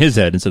bag on his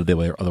head instead of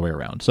the other way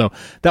around. So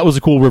that was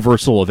a cool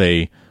reversal of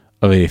a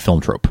film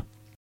trope.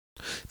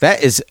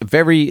 That's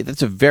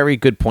a very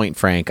good point,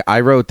 Frank.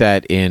 I wrote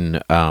that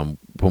in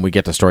when we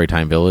get to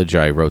Storytime Village,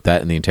 I wrote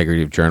that in The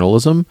Integrity of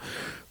Journalism.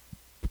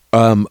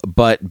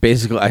 But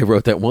basically, I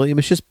wrote that William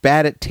is just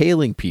bad at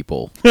tailing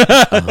people.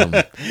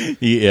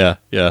 Yeah.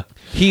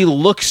 He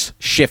looks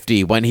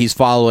shifty when he's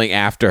following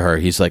after her.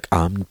 He's like,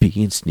 I'm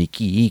being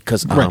sneaky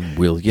because I'm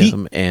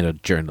William and a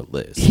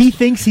journalist. He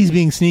thinks he's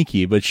being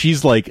sneaky, but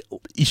she's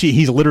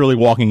he's literally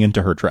walking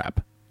into her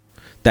trap.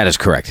 That is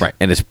correct. Right.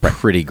 And it's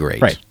pretty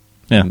great. Right.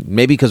 Yeah.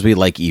 Maybe because we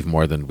like Eve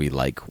more than we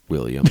like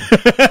William.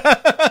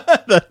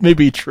 That may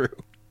be true.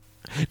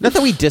 Not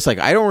that we dislike.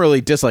 I don't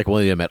really dislike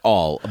William at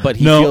all, but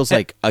he feels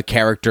like a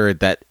character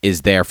that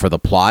is there for the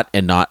plot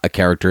and not a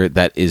character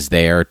that is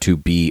there to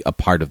be a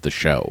part of the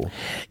show.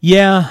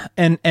 Yeah,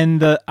 and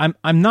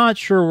I'm not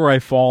sure where I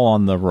fall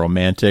on the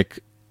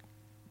romantic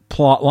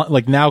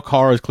plot. Now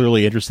Kara is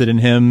clearly interested in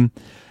him,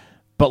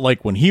 but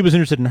when he was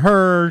interested in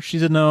her, she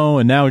said no,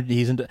 and now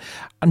he's into.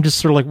 I'm just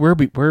sort of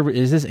where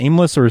is this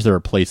aimless, or is there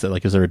a place that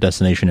is there a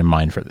destination in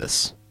mind for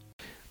this?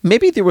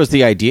 Maybe there was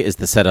the idea is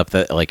the setup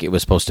that it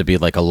was supposed to be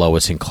a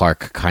Lois and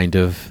Clark kind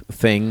of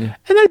thing.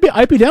 And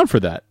I'd be down for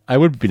that. I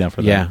would be down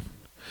for that. Yeah.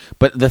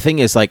 But the thing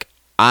is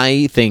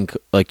I think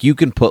you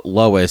can put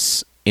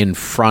Lois in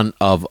front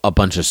of a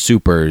bunch of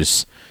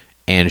supers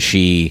and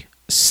she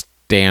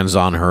stands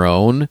on her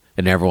own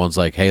and everyone's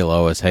like, hey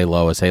Lois, hey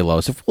Lois, hey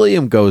Lois. If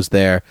William goes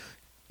there,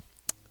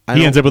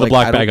 he ends up with a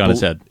black bag on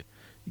his head.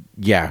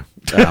 Yeah.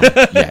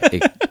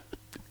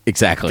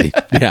 Exactly.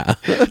 Yeah.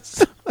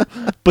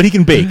 But he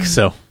can bake,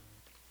 so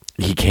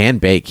he can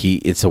bake.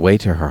 It's a way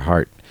to her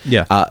heart.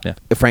 Yeah.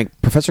 Frank,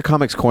 Professor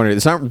Comics Corner.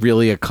 It's not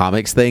really a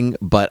comics thing,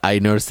 but I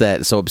noticed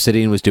that. So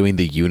Obsidian was doing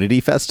the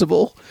Unity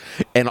Festival,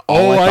 and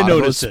I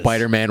thought was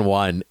Spider-Man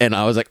 1, and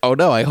I was like, oh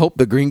no, I hope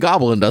the Green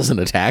Goblin doesn't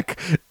attack.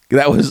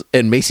 That was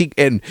and Macy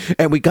and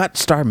we got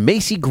star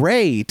Macy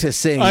Gray to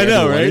sing. I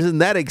know, right? Isn't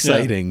that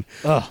exciting?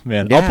 Yeah. Oh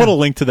man, yeah. I'll put a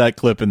link to that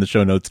clip in the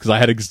show notes because I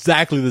had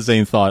exactly the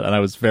same thought, and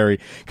I was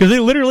because they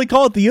literally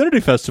call it the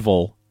Unity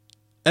Festival.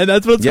 And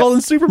that's what it's called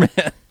in Superman.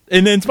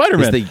 And in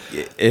Spider-Man.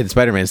 In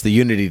Spider-Man, it's the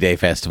Unity Day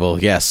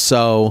Festival. Yes,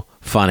 so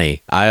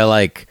funny.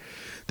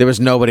 There was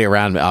nobody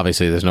around me.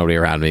 Obviously, there's nobody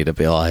around me to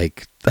be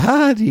like,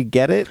 do you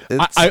get it?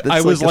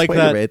 I was like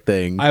that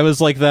thing. I was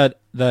like that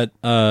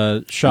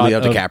shot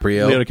Leo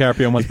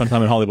DiCaprio Once Upon a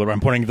Time in Hollywood where I'm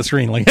pointing at the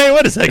screen like, hey,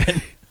 wait a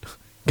second.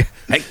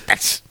 Hey,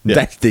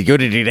 that's the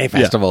Unity Day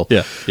Festival.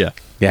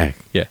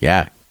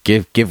 Yeah.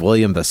 Give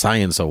William the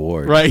Science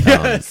Award. Right.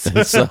 Yes.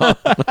 So.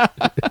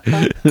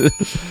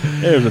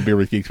 There's a Beer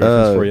with Geeks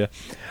reference for you.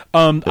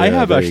 I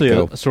have there you actually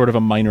go. a sort of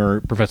a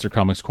minor Professor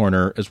Comics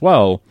corner as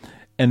well,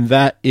 and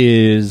that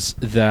is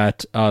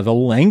that the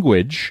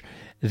language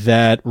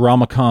that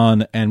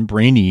Ramakant and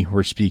Brainy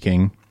were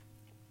speaking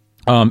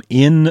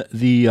in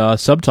the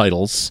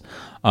subtitles,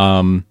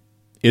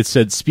 it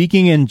said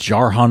speaking in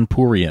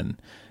Jarhanpurian,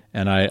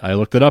 and I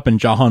looked it up, and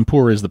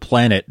Jahanpur is the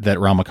planet that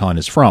Ramakant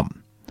is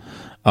from,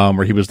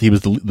 where he was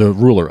the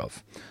ruler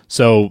of.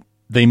 So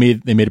they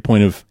made a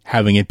point of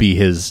having it be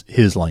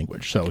his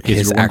language. So in case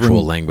His you're wondering,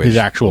 actual language. his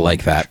actual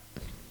like language. that.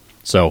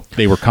 So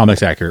they were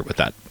comics accurate with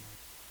that.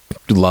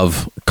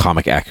 Love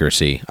comic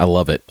accuracy. I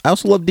love it. I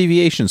also love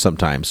deviation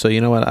sometimes. So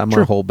you know what? I'm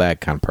a whole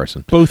bag kind of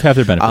person. Both have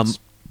their benefits.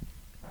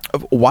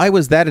 Why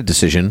was that a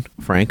decision,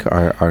 Frank?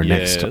 Our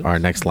Yes.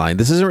 next line.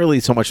 This isn't really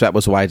so much that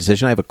was why a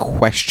decision. I have a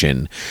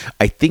question.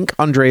 I think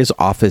Andrea's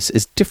office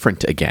is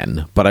different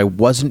again, but I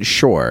wasn't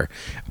sure.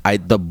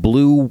 The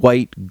blue,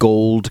 white,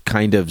 gold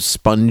kind of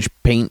sponge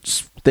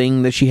paint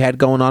thing that she had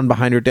going on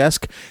behind her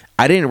desk,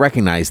 I didn't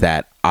recognize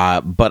that.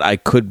 But I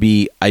could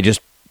be. I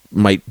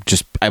might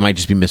just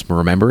be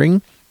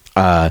misremembering.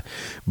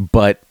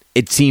 But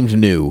it seemed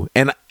new,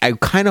 and I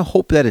kind of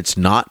hope that it's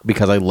not,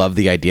 because I love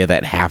the idea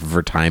that half of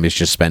her time is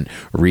just spent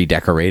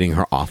redecorating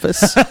her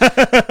office.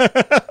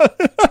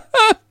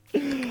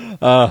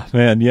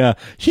 Man, yeah,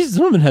 this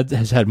woman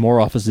has had more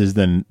offices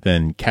than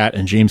Kat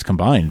and James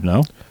combined.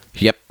 No,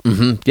 Yep.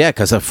 Yeah,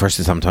 because at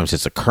first sometimes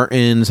it's a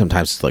curtain,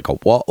 sometimes it's like a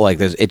wall. Like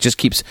it just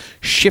keeps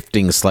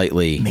shifting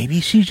slightly. maybe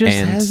she just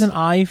has an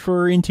eye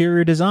for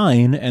interior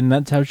design, and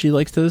that's how she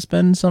likes to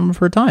spend some of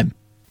her time.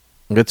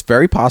 It's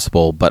very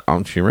possible, but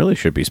she really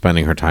should be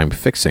spending her time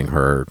fixing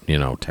her,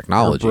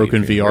 technology. Or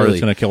broken If you VR that's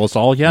going to kill us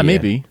all. Yeah,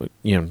 maybe.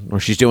 Or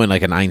she's doing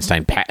like an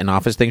Einstein patent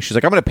office thing. She's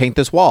like, I'm going to paint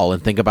this wall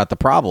and think about the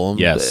problem.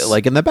 Yes.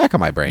 Like in the back of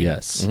my brain.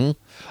 Yes.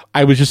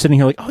 I was just sitting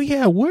here like, oh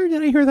yeah, where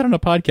did I hear that on a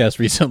podcast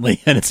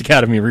recently? And it's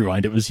Academy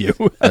Rewind. It was you.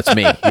 That's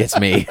me. It's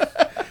me.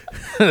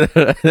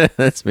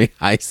 That's me.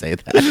 I say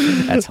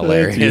that. That's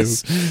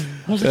hilarious.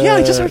 I was like, yeah,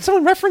 I just heard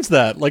someone reference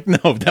that. Like, no,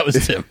 that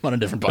was Tim on a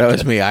different podcast. That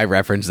was me. I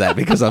referenced that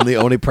because I'm the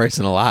only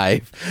person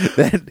alive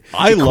that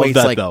I love equates,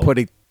 that, like, though.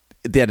 putting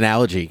the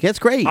analogy. It's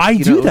great. I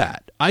do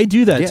that. I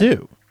do that Yeah.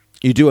 too.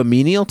 You do a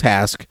menial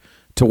task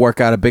to work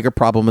out a bigger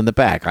problem in the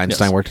back.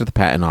 Einstein Yes. worked at the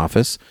patent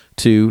office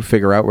to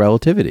figure out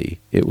relativity.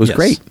 It was Yes.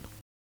 great.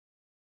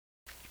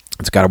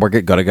 It's got to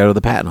work. Got to go to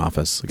the patent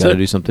office. Got to it.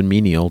 do something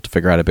menial to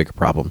figure out a bigger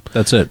problem.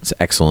 That's it. It's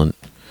excellent.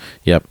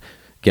 Yep.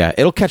 Yeah,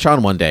 it'll catch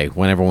on one day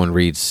when everyone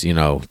reads,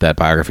 that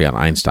biography on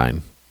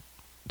Einstein.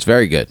 It's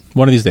very good.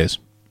 One of these days.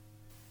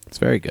 It's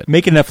very good.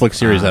 Make a Netflix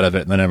series out of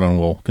it, and then everyone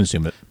will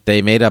consume it.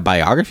 They made a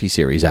biography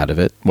series out of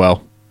it.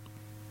 Well,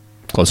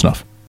 close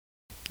enough.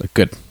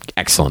 Good.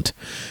 Excellent.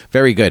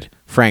 Very good.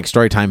 Frank,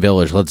 Storytime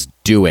Village, let's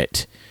do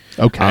it.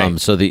 Okay.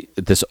 So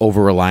this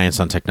over-reliance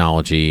on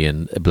technology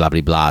and blah,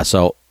 blah, blah.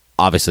 So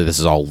obviously this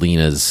is all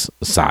Lena's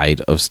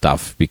side of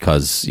stuff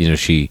because,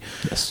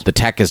 the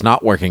tech is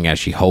not working as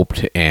she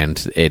hoped,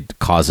 and it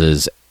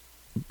causes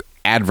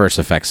adverse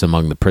effects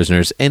among the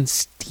prisoners. And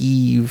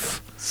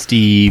Steve.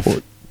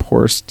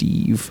 Poor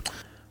Steve.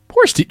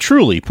 Poor Steve.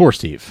 Truly, poor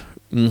Steve.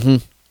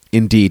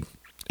 Indeed.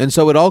 And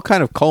so it all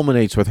kind of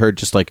culminates with her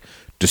just like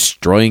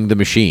destroying the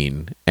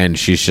machine. And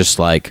she's just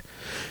like,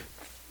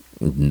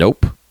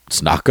 nope,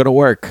 it's not going to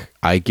work.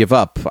 I give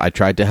up. I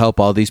tried to help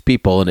all these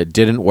people and it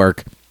didn't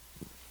work.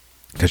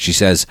 Because she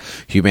says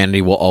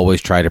humanity will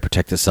always try to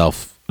protect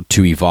itself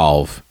to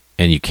evolve,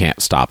 and you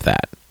can't stop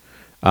that.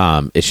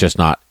 It's just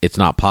it's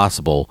not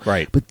possible.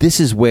 Right. But this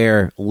is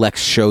where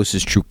Lex shows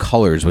his true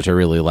colors, which I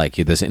really like.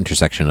 This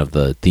intersection of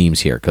the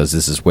themes here, because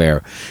this is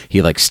where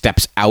he like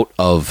steps out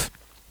of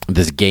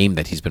this game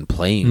that he's been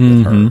playing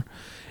with her,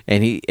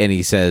 and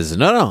he says,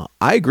 "No,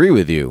 I agree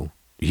with you.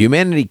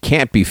 Humanity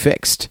can't be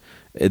fixed.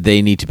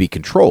 They need to be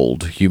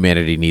controlled.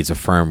 Humanity needs a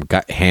firm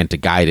hand to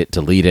guide it,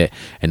 to lead it,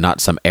 and not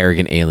some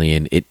arrogant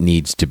alien. It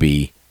needs to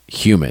be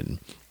human."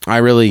 I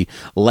really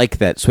like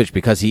that switch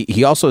because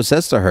he also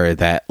says to her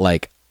that,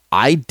 like,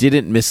 I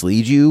didn't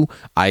mislead you.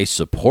 I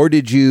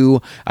supported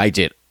you. I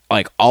did,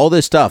 like, all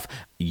this stuff.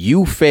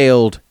 You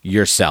failed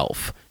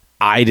yourself.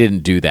 I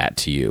didn't do that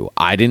to you.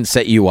 I didn't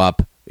set you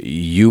up.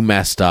 You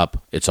messed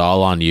up. It's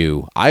all on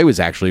you. I was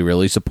actually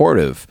really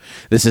supportive.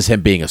 This is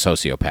him being a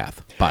sociopath,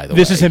 by the way.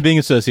 This is him being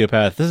a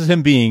sociopath. This is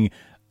him being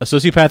a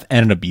sociopath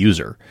and an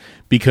abuser,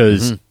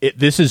 because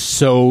this is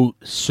so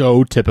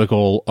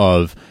typical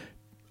of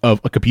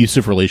like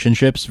abusive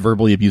relationships,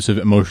 verbally abusive,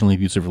 emotionally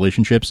abusive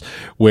relationships,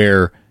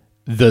 where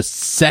the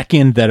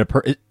second that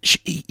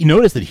you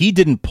notice that he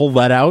didn't pull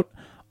that out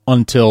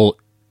until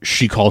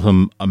she called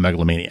him a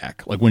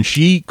megalomaniac. Like when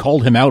she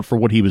called him out for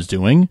what he was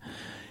doing,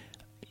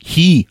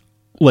 he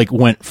like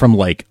went from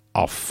like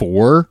a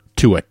 4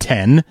 to a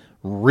 10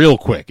 real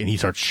quick, and he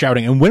starts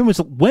shouting. And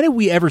when have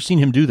we ever seen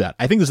him do that?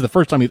 I think this is the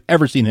first time we've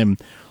ever seen him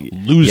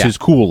lose his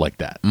cool like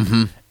that.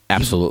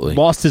 Absolutely. He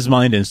lost his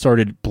mind and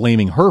started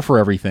blaming her for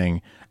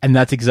everything. And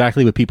that's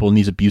exactly what people in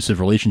these abusive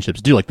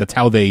relationships do. Like that's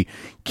how they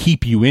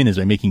keep you in, is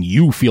by making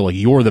you feel like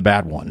you're the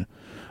bad one.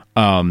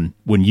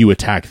 When you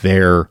attack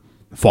their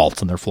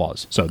faults and their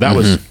flaws. So that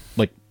was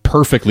like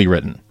perfectly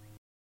written.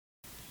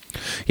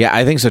 Yeah,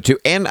 I think so too,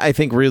 and I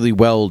think really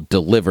well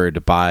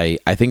delivered by.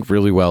 The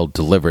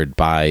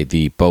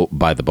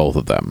both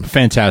of them.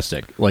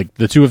 Fantastic. Like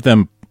the two of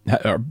them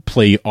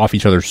play off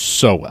each other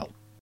so well.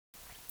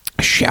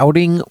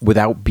 Shouting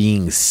without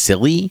being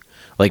silly,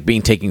 like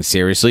being taken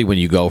seriously when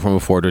you go from a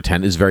 4 to a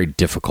 10, is very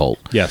difficult.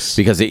 Yes,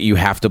 because you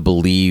have to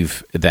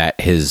believe that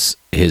his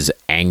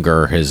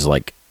anger, his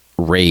like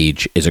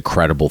rage, is a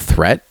credible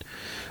threat,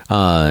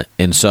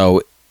 and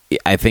so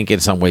I think in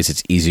some ways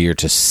it's easier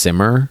to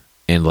simmer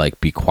and like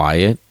be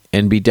quiet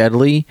and be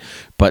deadly,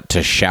 but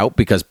to shout,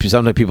 because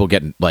sometimes people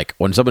get like,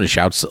 when somebody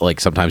shouts, like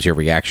sometimes your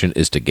reaction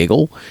is to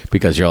giggle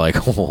because you're like,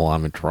 oh,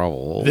 I'm in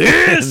trouble.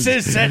 This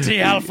is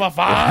SETI Alpha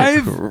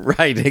 5.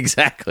 Right,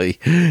 exactly.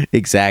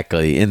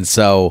 And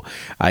so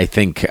I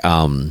think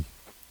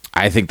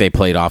they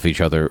played off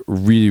each other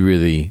really,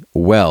 really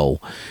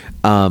well.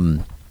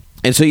 And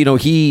so,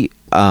 she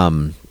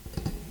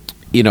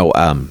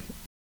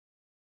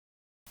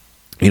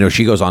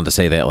goes on to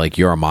say that like,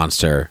 you're a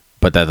monster,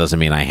 but that doesn't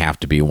mean I have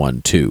to be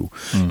one too.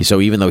 So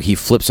even though he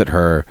flips at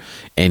her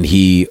and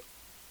he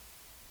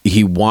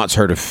wants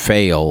her to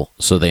fail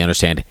so they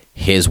understand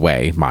his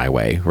way, my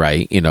way,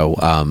 right?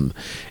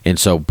 And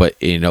so, but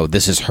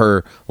this is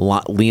her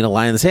Lena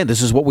line in the sand.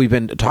 This is what we've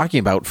been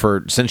talking about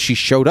since she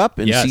showed up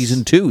in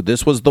season 2.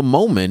 This was the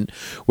moment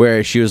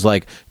where she was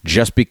like,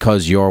 just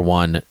because you're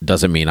one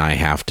doesn't mean I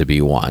have to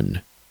be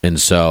one. And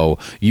so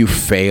you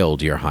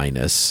failed, Your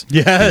Highness.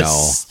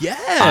 Yes.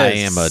 Yes. I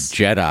am a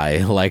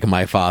Jedi like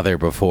my father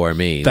before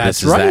me.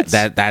 That's right.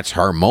 That's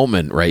her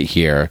moment right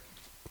here.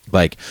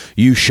 Like,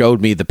 you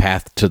showed me the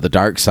path to the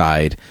dark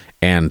side,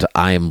 and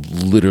I am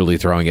literally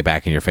throwing it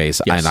back in your face.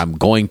 Yes. And I'm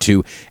going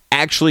to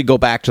actually go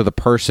back to the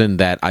person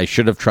that I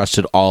should have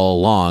trusted all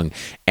along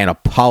and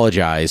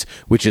apologize,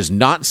 which is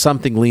not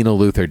something Lena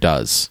Luthor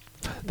does.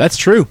 That's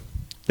true.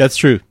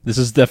 This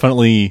is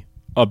definitely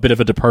a bit of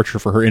a departure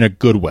for her in a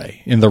good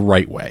way, in the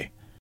right way.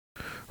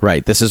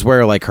 Right. This is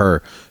where like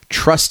her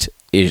trust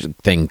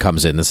thing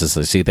comes in. This is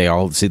this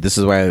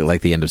is why I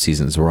like the end of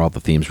seasons, where all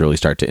the themes really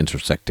start to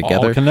intersect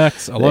together. All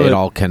connects. I love it. It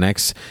all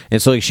connects.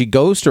 And so like, she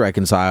goes to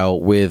reconcile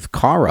with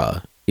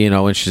Kara,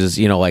 and she says,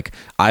 like,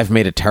 I've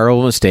made a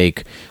terrible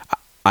mistake.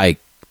 I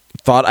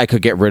thought I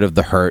could get rid of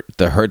the hurt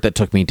that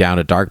took me down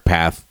a dark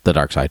path, the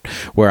dark side,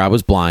 where I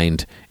was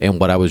blind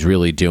and what I was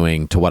really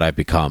doing to what I've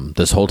become.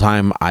 This whole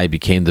time I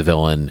became the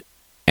villain.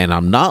 And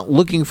I'm not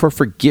looking for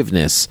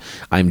forgiveness.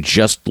 I'm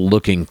just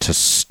looking to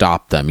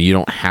stop them. You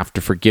don't have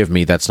to forgive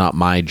me. That's not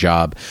my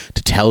job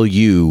to tell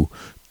you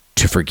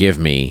to forgive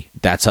me.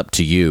 That's up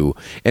to you.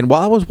 And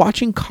while I was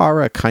watching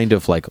Kara kind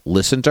of like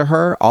listen to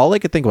her, all I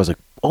could think was like,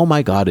 oh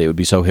my God, it would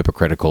be so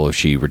hypocritical if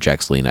she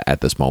rejects Lena at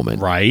this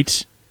moment.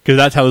 Right. Because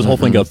that's how this whole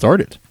thing got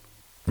started.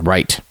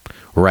 Right.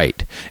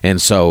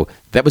 And so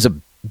that was a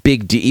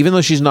big deal. Even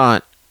though she's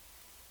not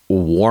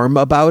warm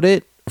about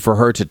it, for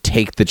her to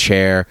take the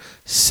chair,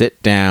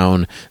 sit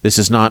down. This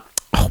is not,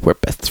 oh, we're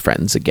best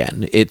friends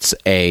again. It's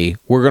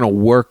we're going to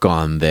work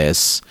on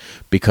this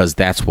because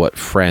that's what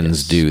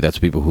friends do. That's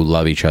what people who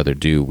love each other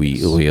do.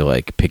 We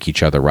like pick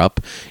each other up,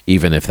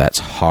 even if that's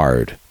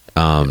hard.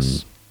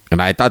 And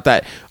I thought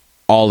that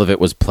all of it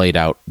was played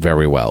out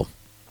very well.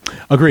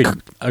 Agreed.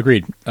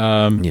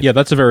 Yeah,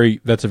 that's a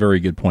very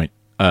good point.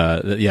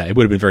 It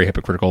would have been very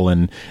hypocritical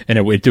and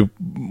it did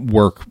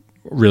work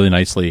really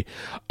nicely.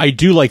 I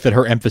do like that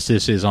her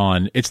emphasis is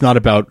on, it's not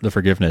about the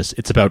forgiveness,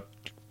 it's about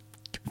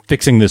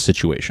fixing this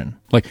situation.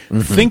 Like,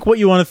 think what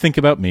you want to think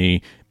about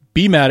me,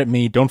 be mad at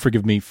me, don't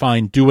forgive me,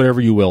 fine, do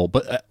whatever you will,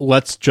 but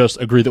let's just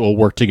agree that we'll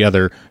work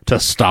together to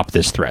stop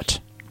this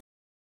threat.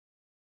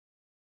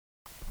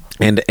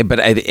 And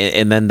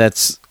then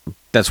that's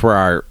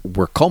where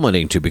we're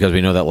culminating to, because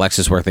we know that Lex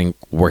is working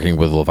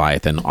with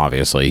Leviathan.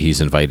 Obviously, he's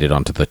invited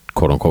onto the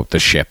quote unquote the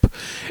ship,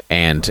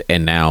 and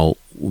now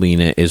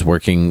Lena is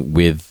working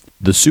with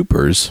the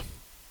supers.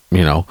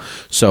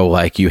 So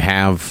like you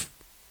have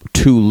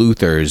two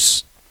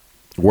Luthors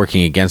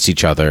working against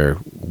each other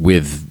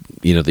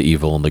with the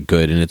evil and the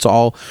good, and it's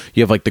all,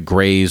 you have like the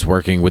Greys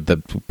working with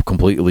the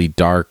completely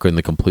dark and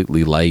the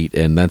completely light,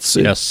 and that's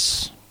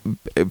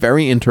a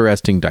very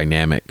interesting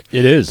dynamic.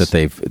 It is that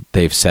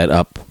they've set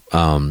up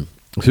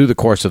through the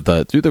course of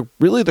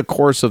the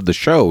course of the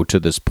show to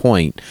this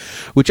point,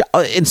 which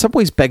in some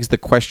ways begs the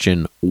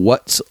question: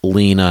 what's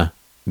Lena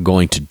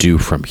going to do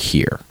from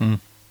here?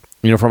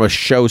 From a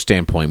show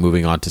standpoint,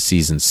 moving on to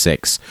season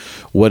 6,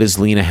 what does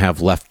Lena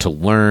have left to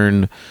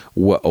learn?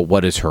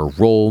 What is her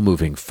role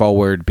moving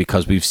forward?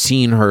 Because we've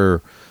seen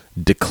her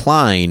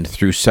decline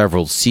through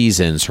several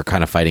seasons, her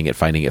kind of fighting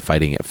it,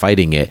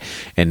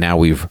 and now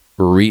we've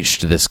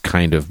reached this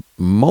kind of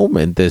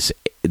moment, this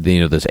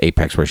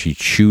apex where she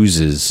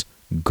chooses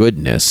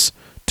goodness,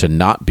 to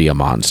not be a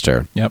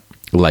monster. Yep.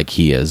 Like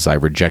he is. I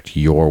reject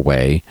your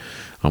way.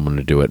 I'm going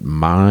to do it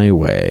my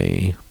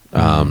way.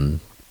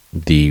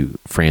 The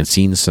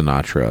Francine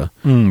Sinatra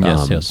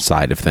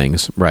side of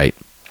things, right?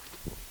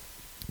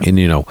 And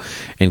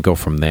and go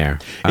from there.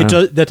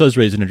 That does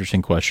raise an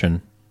interesting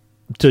question.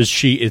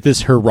 is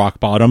this her rock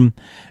bottom,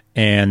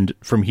 and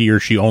from here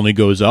she only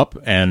goes up,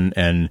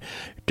 and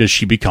does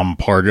she become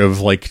part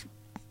of like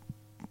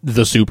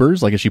the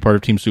supers? Like, is she part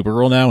of Team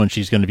Supergirl now, and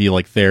she's going to be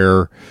like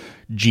their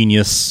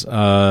genius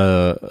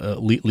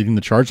leading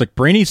the charge? Like,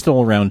 Brainy's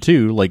still around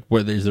too. Like,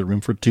 where is there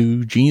room for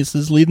two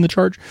geniuses leading the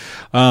charge?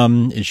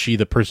 Is she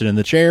the person in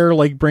the chair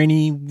like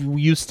Brainy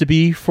used to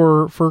be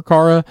for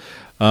Kara?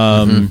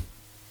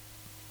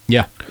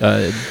 Yeah.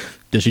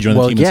 Does she join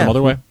the team in some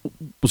other way?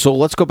 So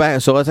let's go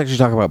back. So let's actually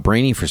talk about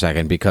Brainy for a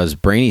second, because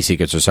Brainy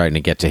secrets are starting to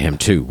get to him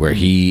too, where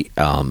he's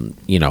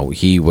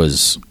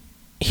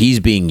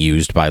being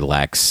used by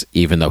Lex,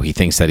 even though he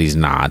thinks that he's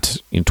not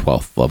in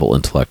 12th level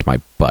intellect.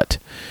 My butt.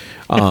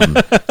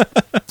 Yeah,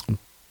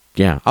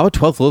 I'm a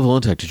 12th level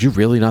intellect. Did you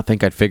really not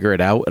think I'd figure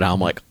it out? And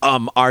I'm like,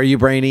 are you,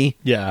 Brainy?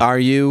 Yeah. Are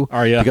you?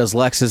 Because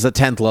Lex is a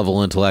 10th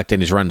level intellect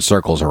and he's running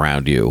circles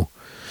around you.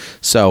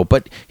 So,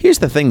 but here's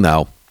the thing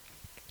though.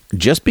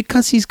 Just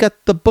because he's got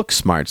the book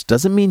smarts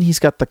doesn't mean he's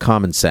got the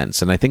common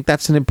sense. And I think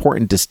that's an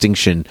important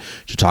distinction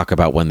to talk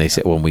about when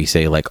we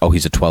say like, oh,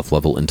 he's a 12th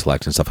level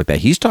intellect and stuff like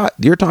that.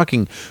 You're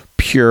talking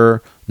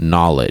pure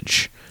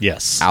knowledge.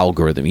 Yes.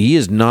 Algorithm. He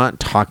is not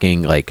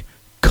talking like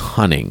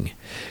cunning.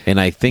 And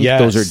I think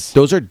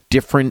those are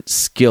different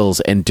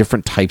skills and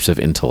different types of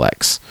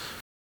intellects.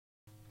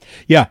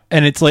 Yeah,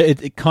 and it's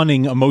like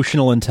cunning,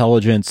 emotional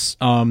intelligence,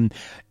 and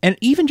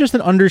even just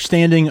an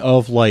understanding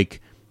of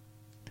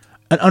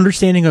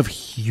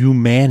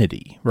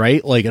humanity,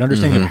 right? Like an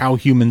understanding of how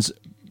humans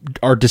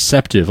are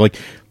deceptive. Like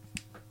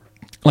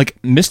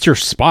Mr.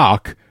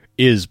 Spock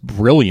is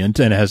brilliant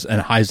and has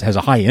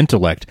a high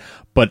intellect,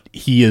 but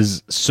he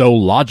is so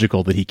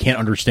logical that he can't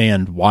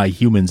understand why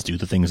humans do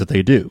the things that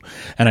they do.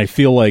 And I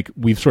feel like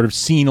we've sort of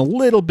seen a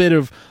little bit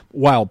of,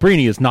 while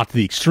Brainy is not to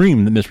the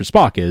extreme that Mr.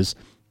 Spock is,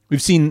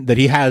 we've seen that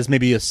he has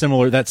maybe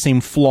that same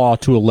flaw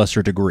to a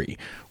lesser degree,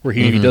 where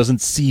he doesn't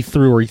see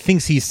through, or he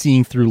thinks he's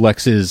seeing through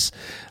Lex's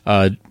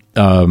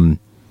cunning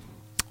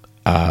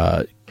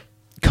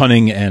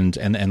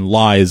and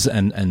lies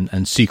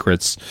and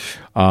secrets,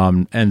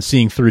 and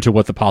seeing through to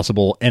what the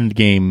possible end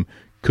game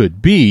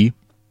could be.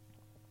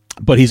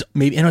 But he's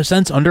maybe in a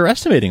sense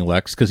underestimating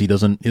Lex, because he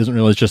doesn't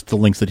realize just the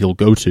lengths that he'll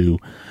go to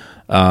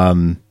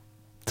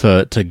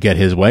get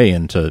his way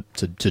and to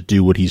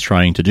do what he's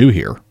trying to do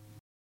here.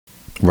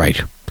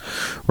 Right.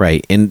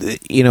 And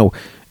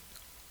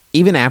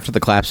even after the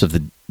collapse of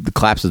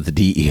the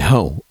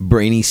DEO,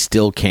 Brainy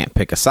still can't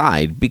pick a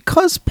side,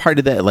 because part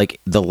of that, like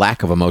the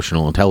lack of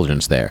emotional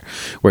intelligence there,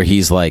 where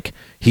he's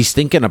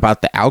thinking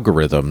about the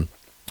algorithm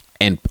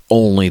and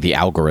only the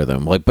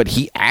algorithm, but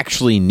he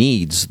actually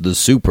needs the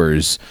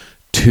supers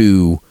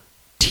to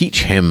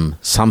teach him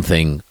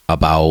something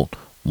about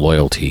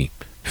loyalty,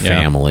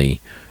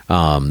 family,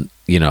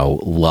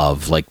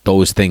 love, like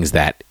those things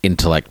that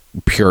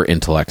pure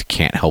intellect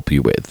can't help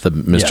you with. The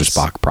Mr.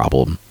 Spock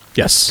problem.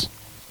 Yes.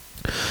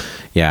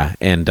 Yeah,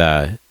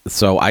 and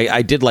so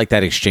I did like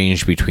that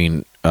exchange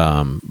between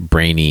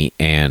Brainy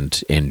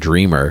and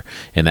Dreamer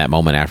in that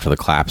moment after the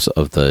collapse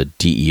of the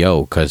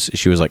DEO, because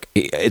she was like,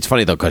 it's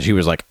funny though, because she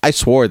was like, I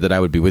swore that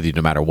I would be with you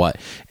no matter what,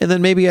 and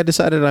then maybe I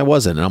decided I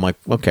wasn't, and I'm like,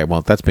 okay,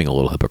 well, that's being a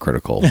little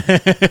hypocritical,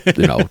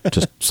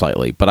 just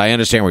slightly, but I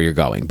understand where you're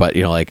going. But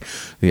I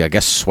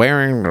guess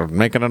swearing or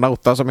making an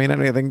oath doesn't mean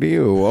anything to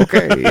you,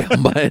 okay?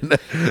 But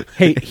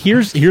hey,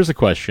 here's a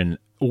question.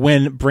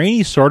 When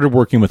Brainy started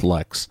working with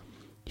Lex,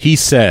 he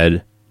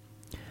said,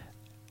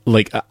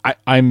 like,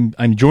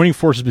 I'm joining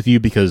forces with you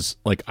because,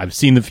 like, I've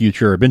seen the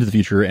future, I've been to the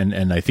future,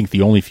 and I think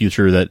the only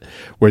future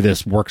where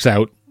this works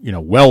out,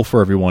 well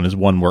for everyone is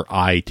one where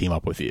I team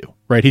up with you,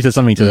 right? He said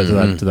something to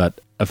that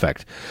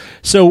effect.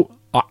 So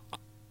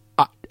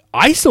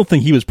I still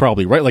think he was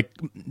probably right. Like,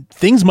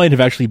 things might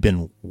have actually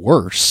been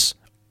worse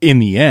in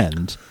the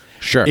end.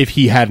 Sure. If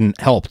he hadn't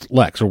helped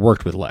Lex or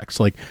worked with Lex.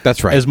 Like,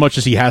 that's right. As much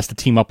as he has to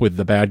team up with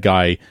the bad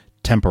guy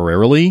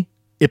temporarily,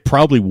 it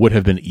probably would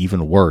have been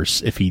even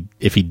worse if he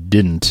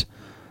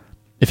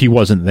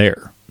wasn't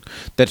there.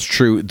 That's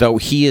true, though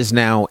he is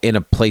now in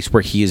a place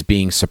where he is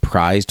being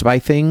surprised by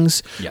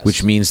things,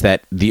 which means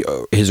that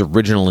his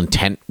original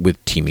intent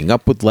with teaming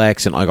up with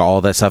Lex and like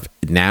all that stuff,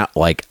 now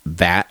like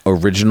that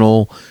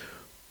original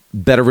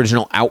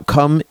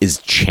outcome is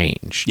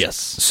changed. Yes.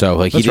 So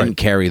like he didn't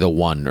carry the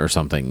one or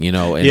something, and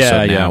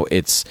so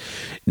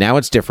now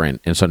it's different,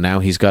 and so now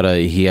he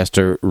has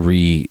to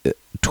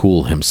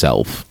retool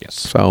himself. Yes.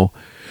 So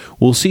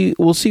we'll see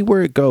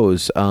where it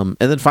goes. And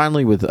then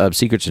finally with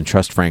Secrets and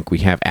Trust, Frank, we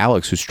have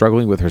Alex, who's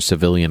struggling with her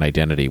civilian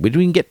identity. We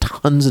didn't get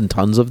tons and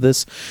tons of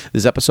this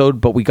episode,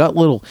 but we got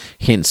little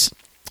hints.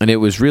 And it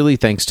was really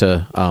thanks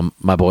to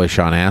my boy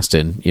Sean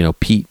Astin,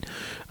 Pete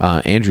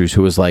Andrews,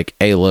 who was like,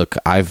 hey, look,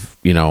 I've,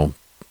 the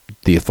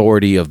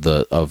authority of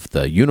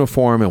the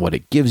uniform and what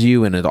it gives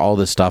you and all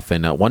this stuff.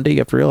 And one day you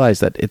have to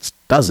realize that it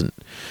doesn't.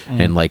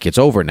 And like, it's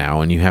over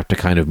now and you have to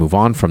kind of move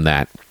on from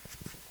that.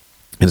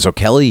 And so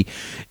Kelly,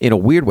 in a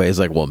weird way, is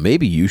like, well,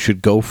 maybe you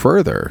should go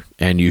further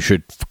and you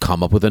should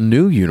come up with a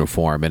new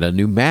uniform and a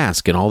new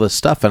mask and all this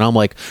stuff. And I'm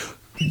like,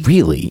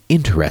 really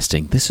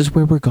interesting. This is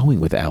where we're going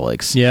with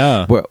Alex.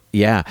 Yeah.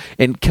 Yeah.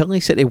 And Kelly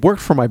said it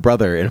worked for my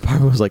brother, and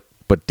Barbara was like,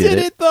 but did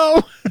it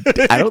though?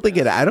 I don't think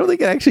it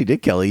actually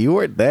did, Kelly. You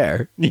weren't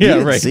there. Yeah, you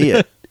didn't right. see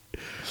it.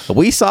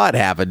 We saw it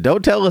happen.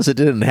 Don't tell us it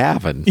didn't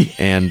happen.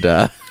 And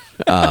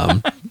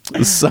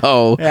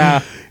so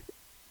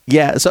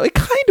yeah, so it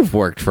kind of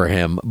worked for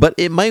him, but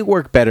it might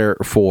work better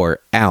for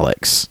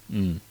Alex.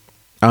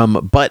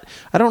 But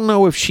I don't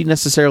know if she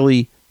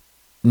necessarily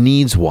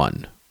needs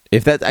one.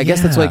 If that, I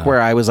guess that's like where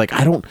I was like,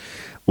 I don't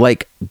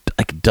like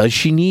does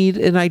she need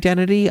an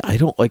identity? I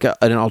don't like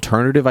an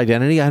alternative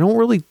identity. I don't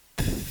really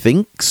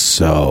think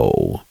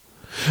so.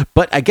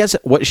 But I guess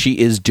what she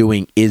is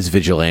doing is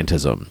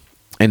vigilantism.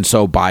 And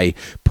so by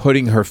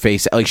putting her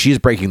face, like she's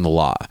breaking the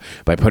law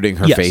by putting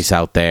her face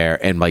out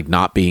there and like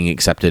not being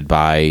accepted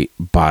by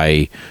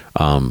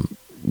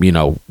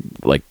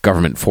like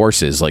government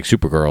forces like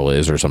Supergirl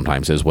is, or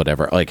sometimes is,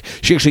 whatever. Like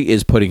she actually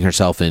is putting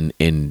herself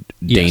in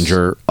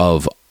danger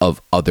of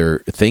other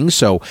things.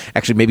 So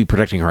actually maybe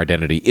protecting her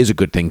identity is a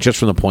good thing, just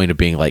from the point of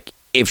being like,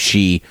 if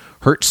she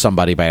hurts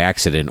somebody by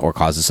accident or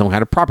causes some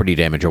kind of property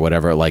damage or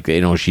whatever, like,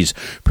 she's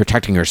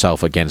protecting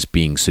herself against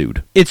being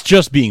sued. It's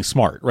just being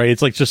smart, right?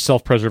 It's like just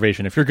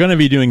self-preservation. If you're going to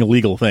be doing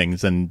illegal things,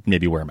 then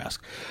maybe wear a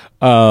mask.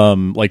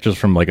 Like just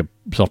from like a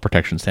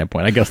self-protection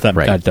standpoint. I guess that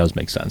does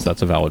make sense.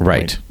 That's a valid point.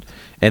 Right.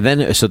 And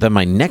then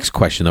my next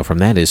question though from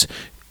that is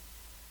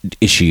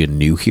she a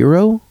new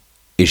hero?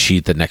 Is she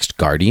the next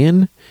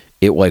Guardian?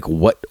 It like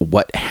what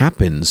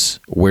happens?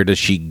 Where does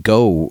she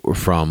go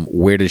from?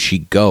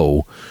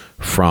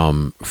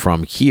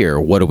 From here?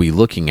 What are we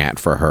looking at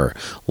for her?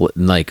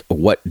 Like,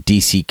 what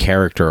DC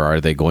character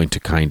are they going to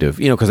kind of,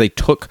 because they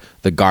took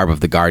the garb of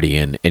the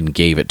Guardian and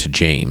gave it to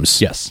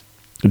James. Yes.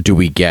 Do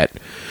we get,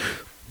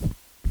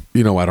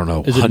 I don't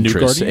know, is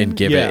Huntress and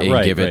give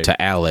it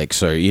to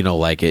Alex, or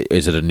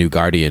is it a new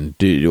Guardian?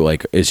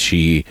 Is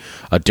she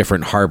a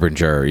different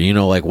Harbinger?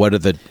 Like, what are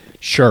the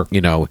Sure.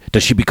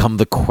 Does she become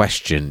the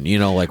Question?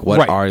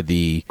 What are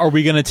the... Are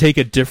we going to take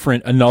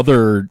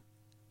another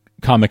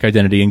comic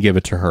identity and give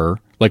it to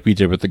her, like we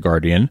did with the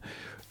Guardian?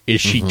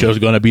 Is she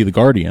just going to be the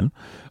Guardian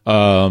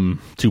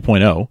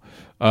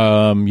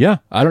 2.0? Yeah,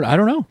 I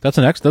don't know. That's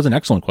an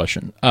excellent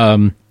question.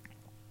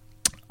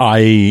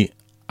 I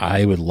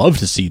would love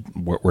to see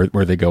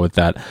where they go with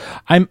that.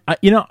 I'm a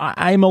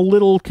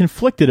little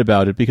conflicted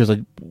about it because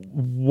I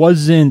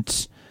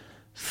wasn't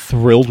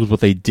thrilled with what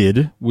they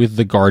did with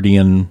the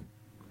Guardian,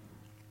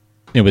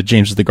 with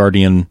James as the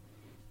Guardian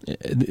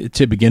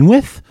to begin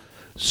with.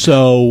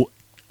 So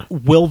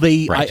will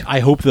they? Right. I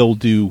hope they'll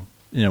do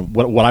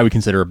what I would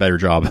consider a better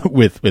job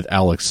with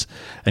Alex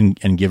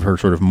and give her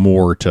sort of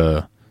more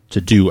to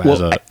do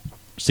as a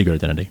secret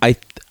identity.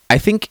 I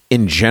think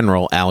in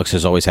general, Alex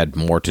has always had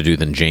more to do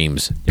than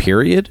James,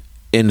 period.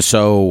 And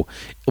so,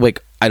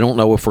 I don't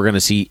know if we're going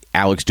to see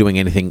Alex doing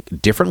anything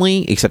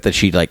differently, except that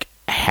she'd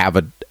have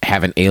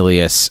an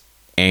alias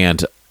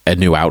and a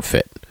new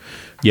outfit,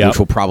 which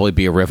will probably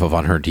be a riff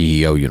on her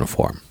DEO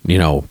uniform.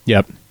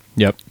 Yep.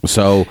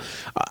 So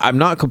I'm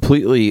not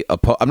completely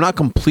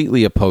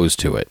opposed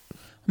to it.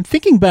 I'm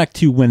thinking back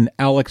to when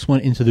Alex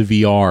went into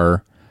the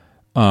VR,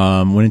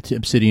 went into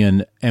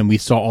Obsidian, and we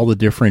saw all the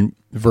different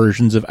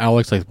versions of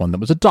Alex, like one that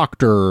was a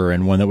doctor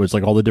and one that was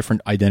like all the different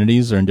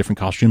identities or in different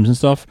costumes and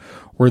stuff.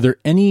 Were there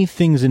any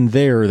things in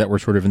there that were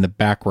sort of in the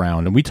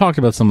background? And we talked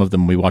about some of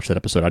them when we watched that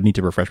episode. I'd need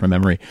to refresh my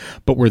memory.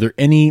 But were there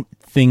any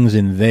things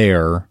in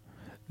there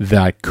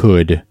that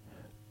could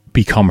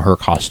become her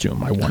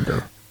costume, I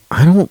wonder?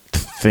 I don't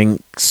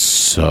think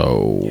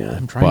so. Yeah,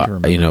 I'm trying to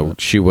remember.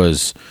 She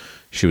was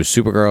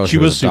Supergirl. She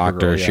was a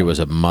doctor. Yeah. She was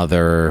a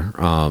mother.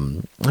 I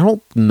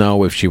don't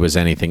know if she was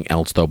anything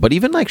else though. But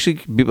even being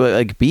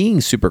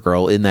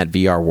Supergirl in that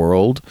VR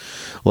world,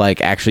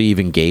 actually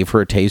even gave her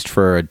a taste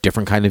for a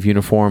different kind of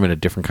uniform and a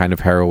different kind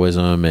of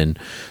heroism. And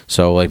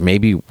so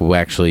maybe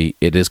actually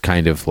it is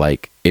kind of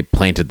it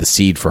planted the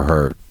seed for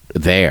her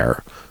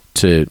there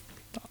to.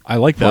 I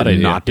like that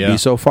idea. Not to be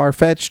so far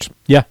fetched.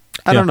 Yeah.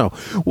 I don't know.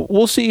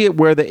 We'll see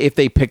if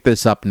they pick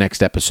this up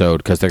next episode,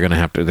 because they're going to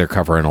have to. They're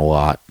covering a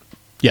lot.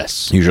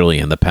 Yes, usually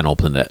in the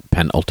penultimate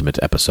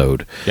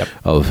episode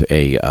of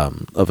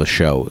a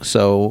show.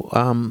 So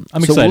I'm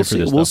excited for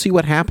this. We'll see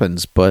what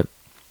happens. But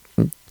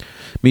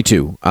me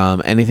too.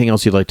 Anything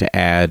else you'd like to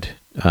add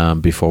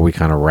before we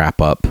kind of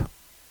wrap up?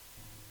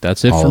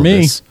 That's it for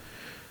me.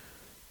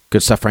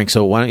 Good stuff, Frank.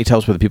 So why don't you tell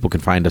us where the people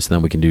can find us, and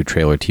then we can do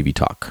trailer TV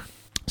talk.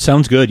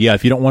 Sounds good. Yeah,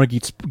 if you don't want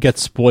to get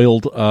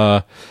spoiled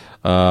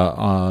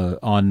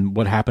on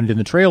what happened in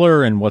the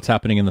trailer and what's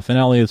happening in the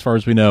finale, as far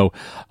as we know,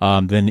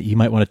 then you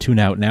might want to tune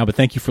out now. But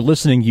thank you for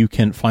listening. You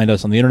can find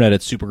us on the internet at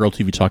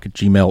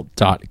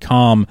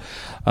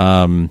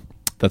supergirltvtalk@gmail.com.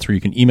 That's where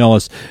you can email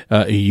us.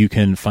 You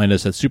can find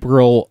us at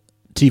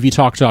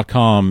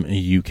supergirltvtalk.com.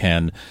 You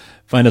can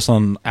Find us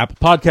on Apple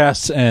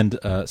Podcasts and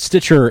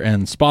Stitcher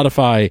and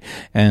Spotify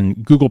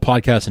and Google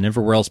Podcasts and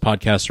everywhere else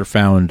podcasts are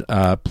found.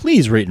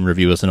 Please rate and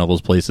review us in all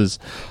those places.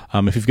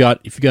 If you've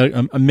got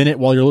a minute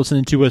while you're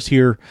listening to us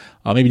here,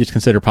 maybe just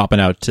consider popping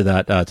out to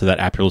that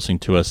app you're listening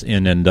to us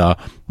in and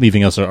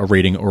leaving us a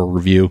rating or a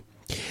review.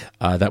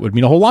 That would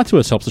mean a whole lot to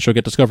us, helps the show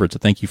get discovered. So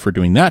thank you for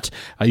doing that.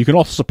 You can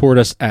also support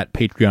us at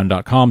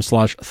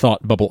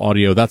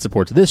patreon.com/thoughtbubbleaudio. That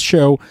supports this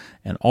show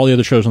and all the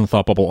other shows on the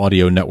Thought Bubble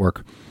Audio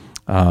Network.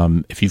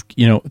 If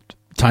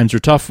times are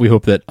tough, we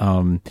hope that,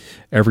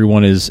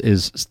 everyone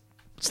is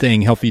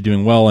staying healthy,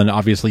 doing well. And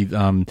obviously,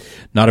 not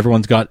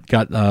everyone's got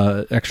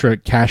extra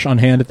cash on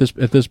hand at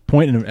this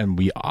point. And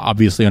we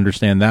obviously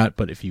understand that.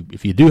 But if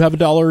you do have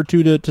 $1 or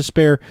 $2 to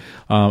spare,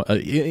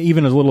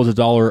 even as little as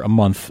 $1 a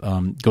month,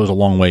 goes a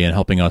long way in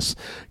helping us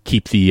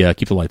keep the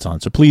lights on.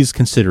 So please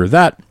consider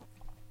that.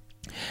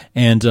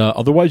 And,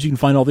 otherwise you can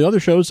find all the other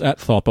shows at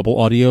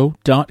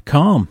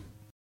thoughtbubbleaudio.com.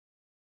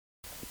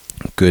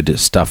 Good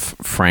stuff,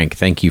 Frank.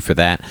 Thank you for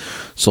that.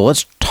 So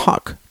let's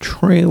talk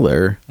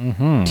trailer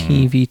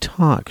TV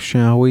talk,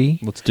 shall we?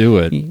 Let's do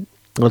it.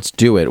 Let's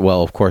do it.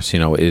 Well, of course,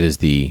 it is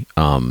the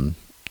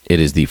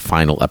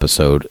final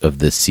episode of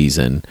this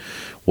season.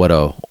 What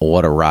a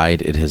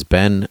ride it has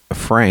been,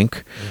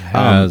 Frank. It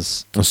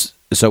has.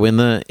 So in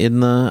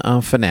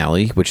the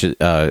finale, which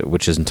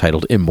is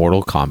entitled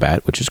Immortal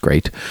Combat, which is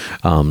great.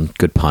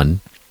 Good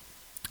pun.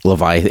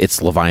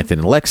 It's Leviathan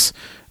and Lex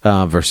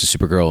versus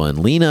Supergirl and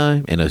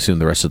Lena, and I assume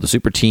the rest of the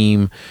super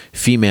team.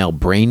 Female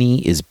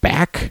Brainy is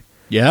back.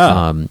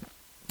 Yeah.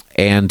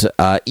 And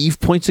Eve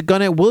points a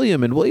gun at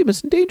William, and William is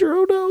in danger.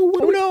 Oh no!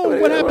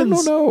 What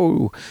happens?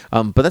 Oh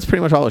no! But that's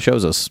pretty much all it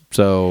shows us.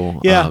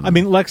 So yeah, I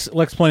mean, Lex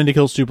planning to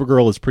kill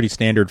Supergirl is pretty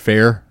standard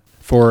fare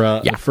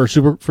for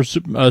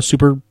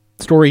super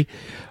story,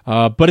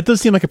 but it does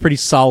seem like a pretty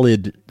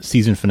solid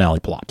season finale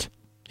plot.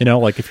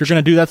 Like if you're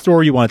going to do that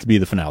story, you want it to be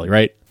the finale,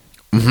 right?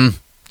 Mm-hmm.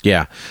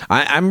 Yeah,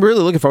 I'm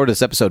really looking forward to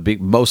this episode,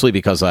 mostly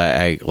because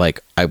I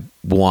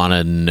want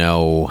to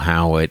know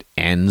how it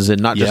ends, and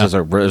not just as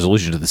a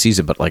resolution to the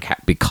season, but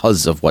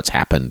because of what's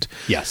happened.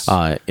 Yes,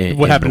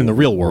 what happened in the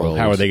real world?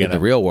 How are they going to?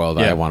 In the real world,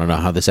 I want to know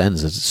how this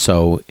ends. It's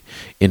so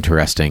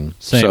interesting.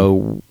 Same.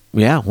 So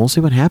yeah, we'll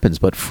see what happens.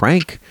 But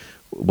Frank,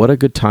 what a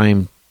good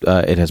time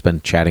it has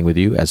been chatting with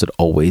you, as it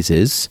always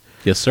is.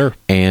 Yes, sir.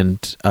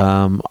 And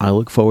I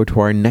look forward to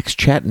our next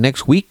chat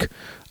next week.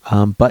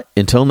 But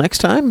until next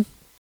time.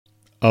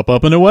 Up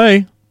and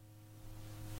away.